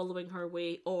of following her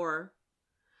way or,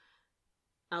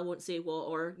 I won't say what,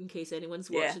 or in case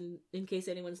anyone's watching, in case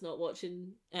anyone's not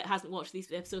watching, hasn't watched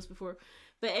these episodes before,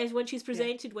 but when she's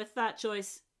presented with that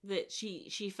choice, that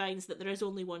she finds that there is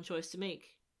only one choice to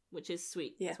make, which is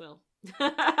sweet as well.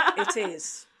 It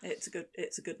is. It's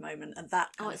a good moment, and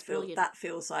that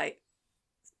feels like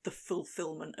the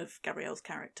fulfillment of Gabrielle's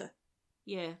character.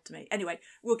 Yeah. To me. Anyway,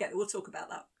 we'll talk about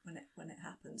that when it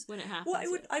happens. When it happens.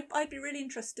 I'd be really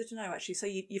interested to know, actually. So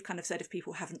you've kind of said if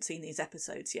people haven't seen these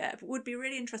episodes yet, but would be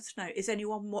really interested to know, is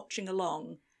anyone watching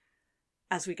along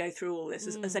as we go through all this?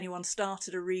 Has anyone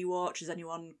started a rewatch? Is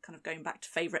anyone kind of going back to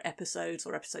favourite episodes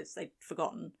or episodes they'd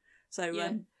forgotten? So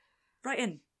write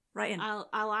in.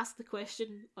 I'll ask the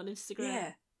question on Instagram.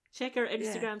 Yeah. Check our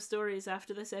Instagram stories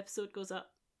after this episode goes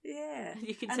up. Yeah,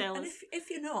 you can tell us. And if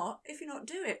you're not,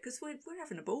 do it, because we're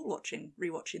having a ball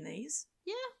rewatching these.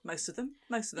 Yeah, most of them.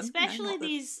 Especially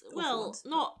these.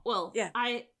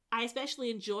 I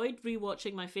especially enjoyed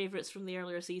rewatching my favourites from the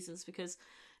earlier seasons, because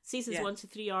seasons 1 to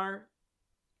 3 are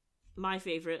my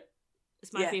favourite.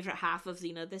 It's my favourite half of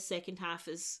Xena. This second half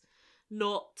is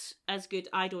not as good,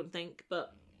 I don't think,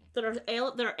 but there are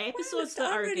episodes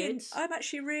that are good. I'm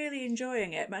actually really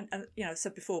enjoying it, and I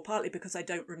said before, partly because I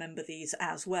don't remember these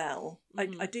as well.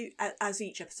 Mm-hmm. I do, as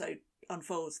each episode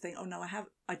unfolds, think, oh no,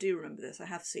 I do remember this. I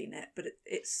have seen it, but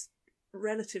it's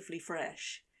relatively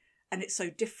fresh, and it's so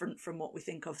different from what we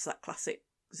think of as that classic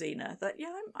Xena that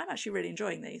I'm actually really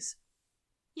enjoying these.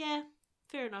 Yeah,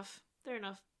 fair enough.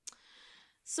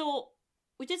 So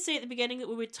we did say at the beginning that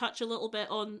we would touch a little bit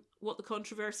on what the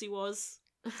controversy was.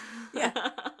 Yeah.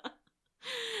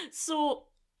 So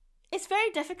it's very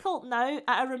difficult now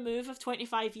at a remove of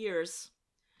 25 years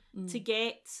to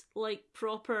get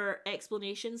proper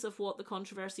explanations of what the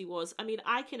controversy was. I mean,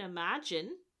 I can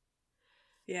imagine.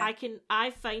 Yeah. I think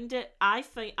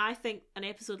an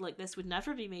episode like this would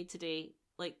never be made today.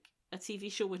 Like, a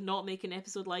TV show would not make an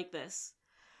episode like this,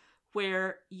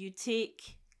 where you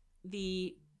take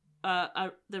the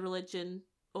religion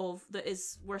that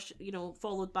is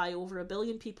followed by over 1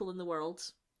 billion people in the world,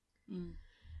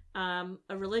 a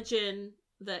religion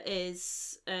that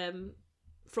is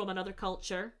from another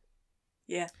culture,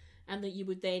 and that you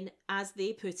would then, as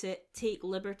they put it, take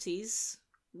liberties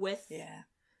with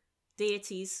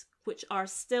deities which are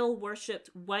still worshipped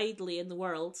widely in the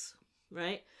world,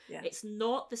 right? Yeah. It's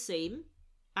not the same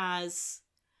as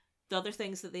the other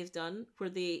things that they've done, where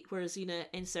Xena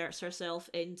inserts herself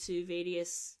into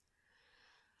various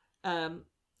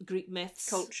Greek myths,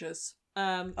 cultures.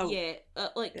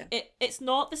 It's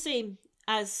not the same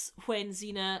as when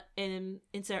Xena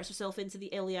inserts herself into the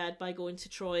Iliad by going to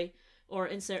Troy, or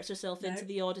inserts herself into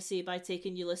the Odyssey by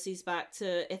taking Ulysses back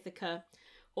to Ithaca,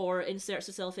 or inserts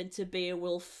herself into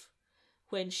Beowulf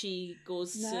when she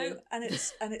goes to and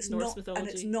it's Norse not mythology. And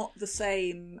it's not the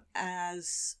same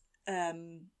as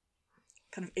kind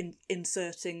of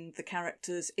inserting the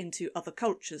characters into other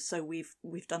cultures. So we've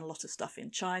done a lot of stuff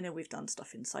in China, we've done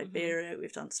stuff in Siberia,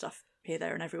 we've done stuff here,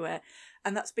 there, and everywhere,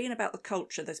 and that's been about the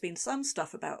culture. There's been some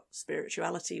stuff about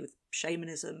spirituality with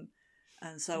shamanism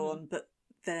and so on, but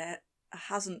there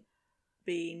hasn't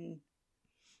been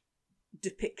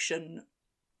depiction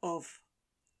of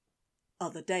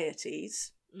other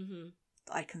deities that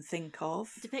I can think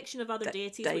of. Depiction of other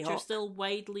deities which are still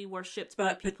widely worshipped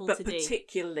by people but today.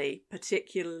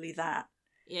 particularly that.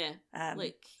 Yeah.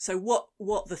 So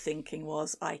what the thinking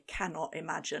was, I cannot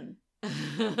imagine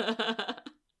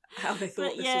how they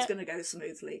thought this was going to go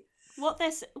smoothly. What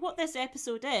this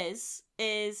episode is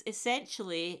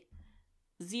essentially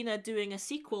Xena doing a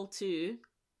sequel to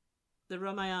the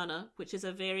Ramayana, which is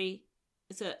a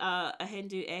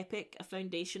Hindu epic, a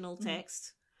foundational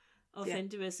text of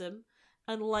Hinduism,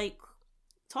 and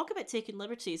talk about taking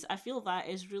liberties. I feel that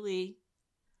is really.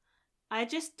 I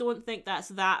just don't think that's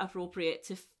that appropriate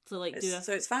to do a.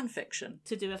 So it's fan fiction.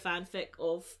 To do a fanfic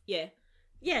of to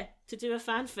do a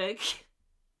fanfic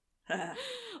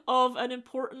of an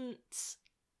important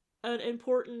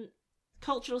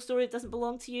cultural story that doesn't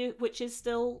belong to you, which is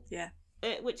still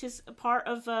which is a part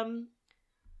of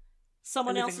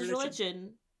someone else's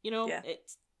religion. You know,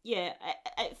 it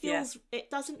feels it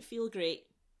doesn't feel great.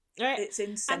 Right? It's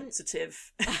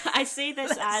insensitive. And I say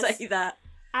this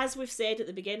as we've said at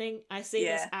the beginning, I say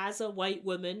this as a white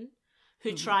woman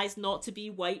who tries not to be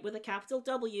white with a capital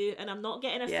W, and I'm not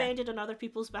getting offended on other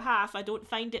people's behalf. I don't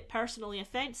find it personally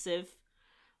offensive,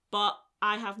 but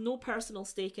I have no personal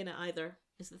stake in it either,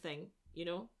 is the thing, you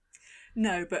know?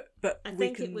 No, but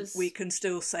we can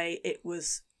still say it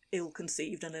was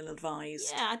ill-conceived and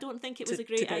ill-advised. Yeah, I don't think it was a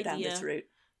great idea. Down this route.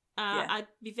 I'd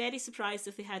be very surprised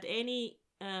if they had any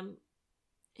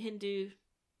Hindu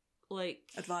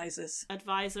advisors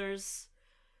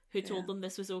who told them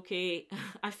this was okay.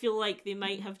 I feel like they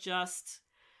might have just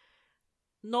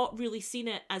not really seen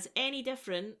it as any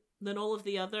different than all of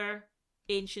the other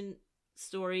ancient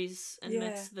stories and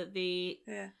myths that they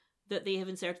have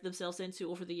inserted themselves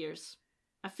into over the years.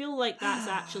 I feel like that's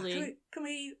actually. Can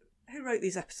we? Who wrote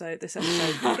this episode? Can we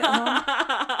get them on?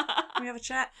 Can we have a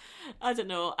chat? I don't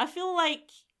know. I feel like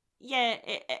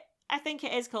I think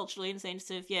it is culturally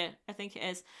insensitive. Yeah, I think it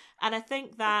is, and I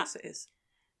think that it is.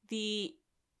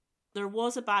 There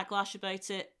was a backlash about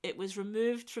it. It was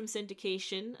removed from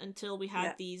syndication until we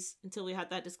had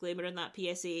that disclaimer and that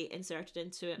PSA inserted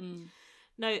into it.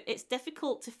 Now, it's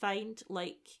difficult to find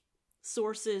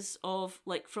sources of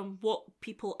from what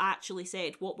people actually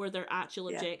said. What were their actual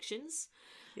objections?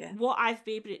 Yeah. What I've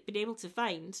been able to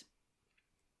find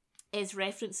is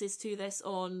references to this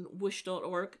on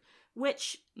whoosh.org,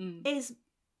 which is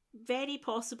very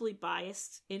possibly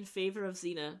biased in favour of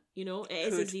Xena. You know,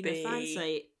 it is a Xena fan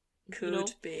site.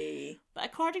 Could be. But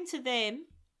according to them,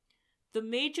 the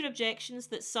major objections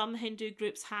that some Hindu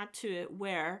groups had to it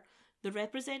were the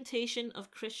representation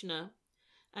of Krishna,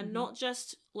 and not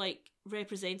just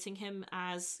representing him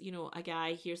as, a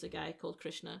guy, here's a guy called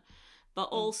Krishna, but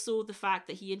also the fact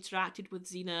that he interacted with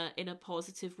Xena in a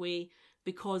positive way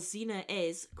because Xena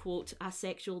is, quote, a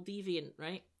sexual deviant,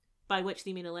 right? By which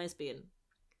they mean a lesbian.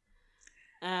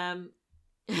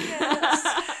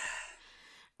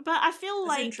 But I feel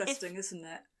like interesting, isn't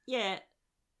it? Yeah.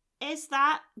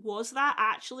 Was that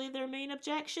actually their main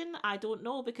objection? I don't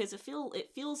know, because it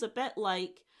feels a bit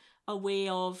like a way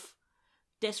of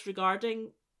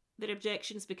disregarding their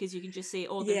objections because you can just say,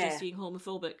 oh, they're just being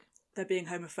homophobic. They're being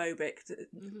homophobic,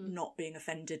 not being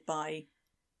offended by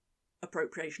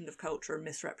appropriation of culture and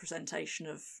misrepresentation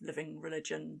of living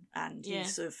religion and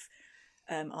use of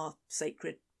our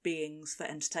sacred beings for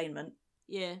entertainment.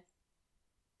 Yeah.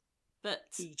 But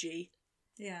e.g.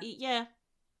 Yeah.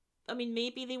 I mean,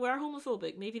 maybe they were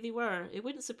homophobic. Maybe they were. It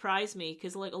wouldn't surprise me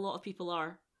because, a lot of people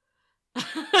are.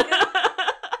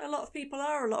 A lot of people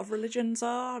are. A lot of religions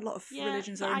are. A lot of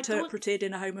religions are interpreted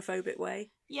in a homophobic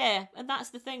way. Yeah, and that's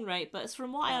the thing, right? But it's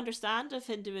from what I understand of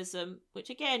Hinduism,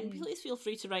 which again, please feel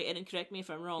free to write in and correct me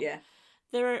if I'm wrong. Yeah.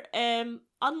 They're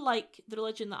unlike the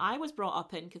religion that I was brought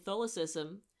up in,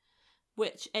 Catholicism,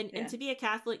 which and to be a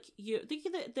Catholic,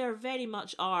 there very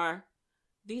much are.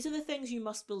 These are the things you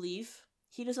must believe.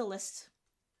 Here is a list.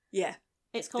 Yeah.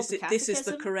 It's called the Catechism. This is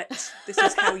the correct. This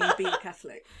is how you be a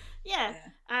Catholic. Yeah.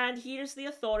 And here's the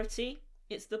authority.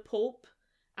 It's the Pope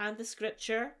and the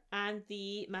Scripture and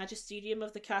the Magisterium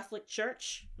of the Catholic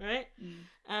Church, right?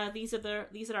 These are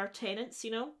our tenets,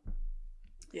 you know.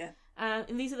 Yeah.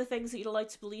 And these are the things that you're allowed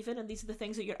to believe in, and these are the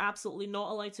things that you're absolutely not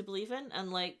allowed to believe in,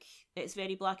 and like it's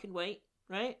very black and white,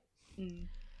 right?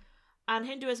 And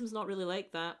Hinduism's not really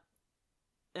like that.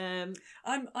 I'm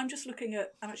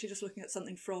actually just looking at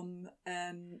something from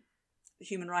the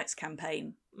Human Rights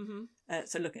Campaign.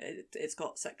 So look at it, it's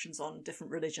got sections on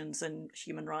different religions and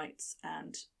human rights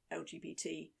and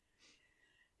LGBT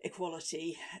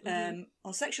equality.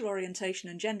 On sexual orientation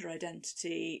and gender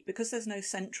identity, because there's no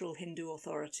central Hindu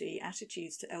authority,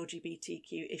 attitudes to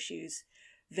LGBTQ issues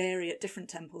vary at different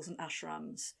temples and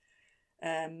ashrams.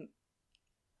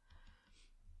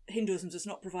 Hinduism does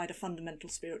not provide a fundamental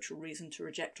spiritual reason to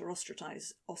reject or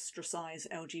ostracize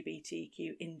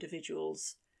LGBTQ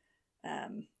individuals.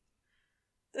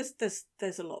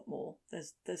 There's a lot more.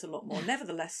 There's a lot more.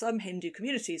 Nevertheless, some Hindu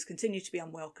communities continue to be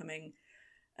unwelcoming,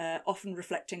 often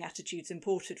reflecting attitudes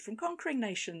imported from conquering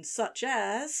nations such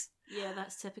as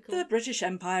that's typical. The British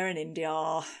Empire in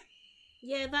India.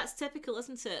 Yeah, that's typical,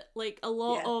 isn't it? Like a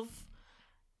lot of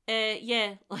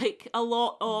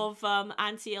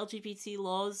anti-LGBT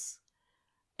laws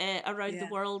around the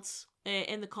world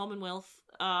in the Commonwealth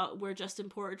were just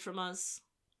imported from us.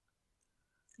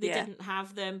 They didn't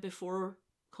have them before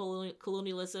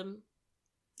colonialism.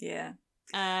 Yeah.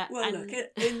 Look,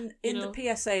 in the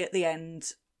PSA at the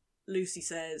end, Lucy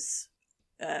says,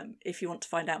 if you want to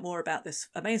find out more about this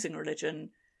amazing religion,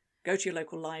 go to your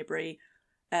local library.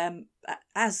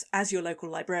 As your local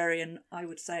librarian, I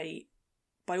would say,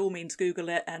 by all means, Google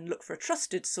it and look for a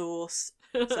trusted source.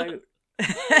 So,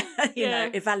 you know,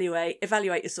 evaluate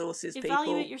your sources.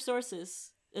 Evaluate your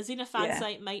sources. A Xenofan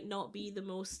site might not be the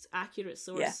most accurate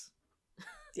source.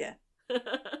 Yeah. But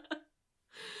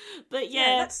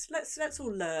let's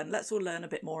all learn. Let's all learn a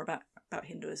bit more about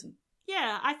Hinduism.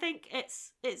 Yeah, I think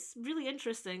it's really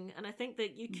interesting, and I think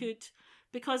that you could,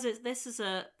 because this is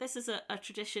a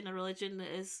tradition, a religion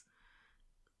that is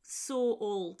so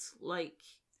old, like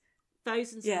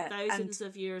thousands and thousands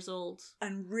of years old,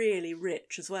 and really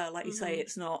rich as well. Like you say,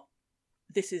 it's not.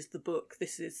 This is the book.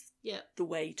 This is the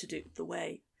way to do the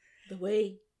way. The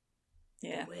way.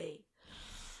 Yeah. The way.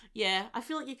 Yeah, I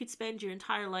feel like you could spend your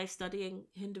entire life studying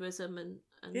Hinduism and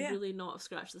really not have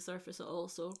scratched the surface at all.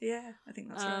 So yeah, I think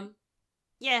that's right.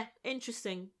 Yeah,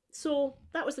 interesting. So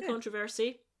that was the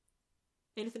controversy.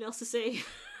 Anything else to say?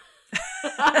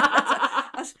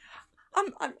 I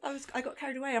got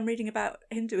carried away. I'm reading about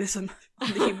Hinduism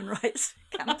on the Human Rights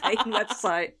Campaign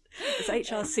website. It's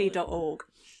hrc.org.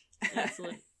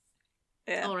 Excellent.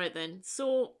 All right then.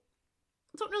 So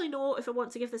I don't really know if I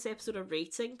want to give this episode a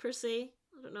rating per se.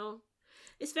 I don't know.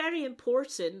 It's very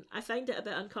important. I find it a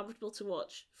bit uncomfortable to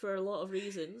watch for a lot of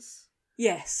reasons.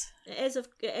 Yes. It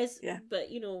is. Yeah.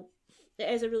 But, you know, it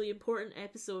is a really important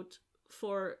episode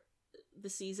for the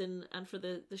season and for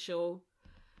the show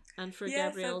and for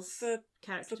Gabrielle's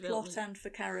character development. Plot and for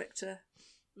character.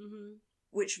 Mm-hmm.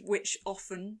 Which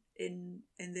often in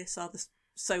this are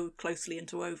so closely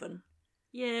interwoven.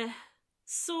 Yeah.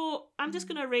 So I'm just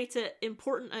going to rate it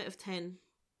important out of 10.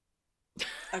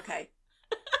 Okay.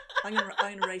 I'm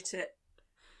gonna rate it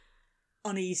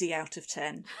uneasy out of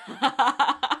 10.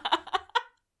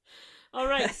 All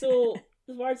right, so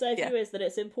the bird's eye view is that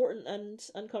it's important and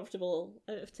uncomfortable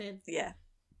out of 10. Yeah.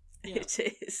 It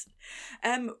is.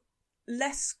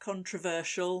 Less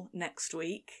controversial next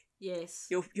week. Yes.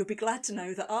 You'll be glad to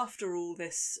know that after all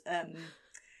this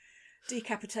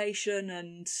decapitation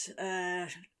and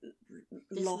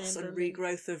loss and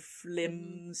regrowth of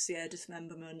limbs,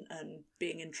 dismemberment and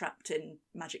being entrapped in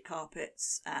magic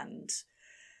carpets and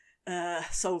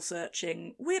soul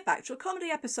searching, we're back to a comedy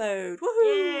episode. Woohoo!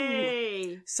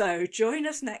 Yay! So join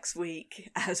us next week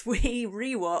as we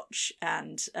rewatch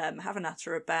and have a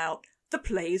natter about The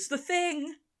Play's the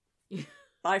Thing.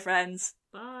 Bye, friends.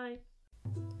 Bye.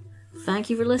 Thank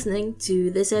you for listening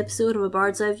to this episode of A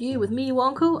Bird's Eye View with me,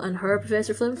 Wonko, and her,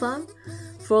 Professor Flimflam.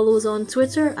 Follow us on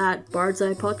Twitter at Bird's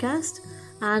Eye Podcast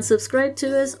and subscribe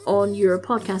to us on your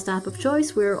podcast app of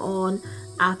choice. We're on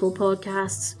Apple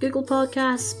Podcasts, Google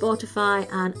Podcasts, Spotify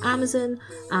and Amazon,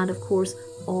 and of course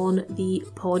on the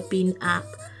Podbean app.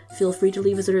 Feel free to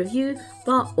leave us a review,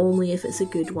 but only if it's a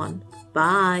good one.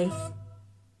 Bye!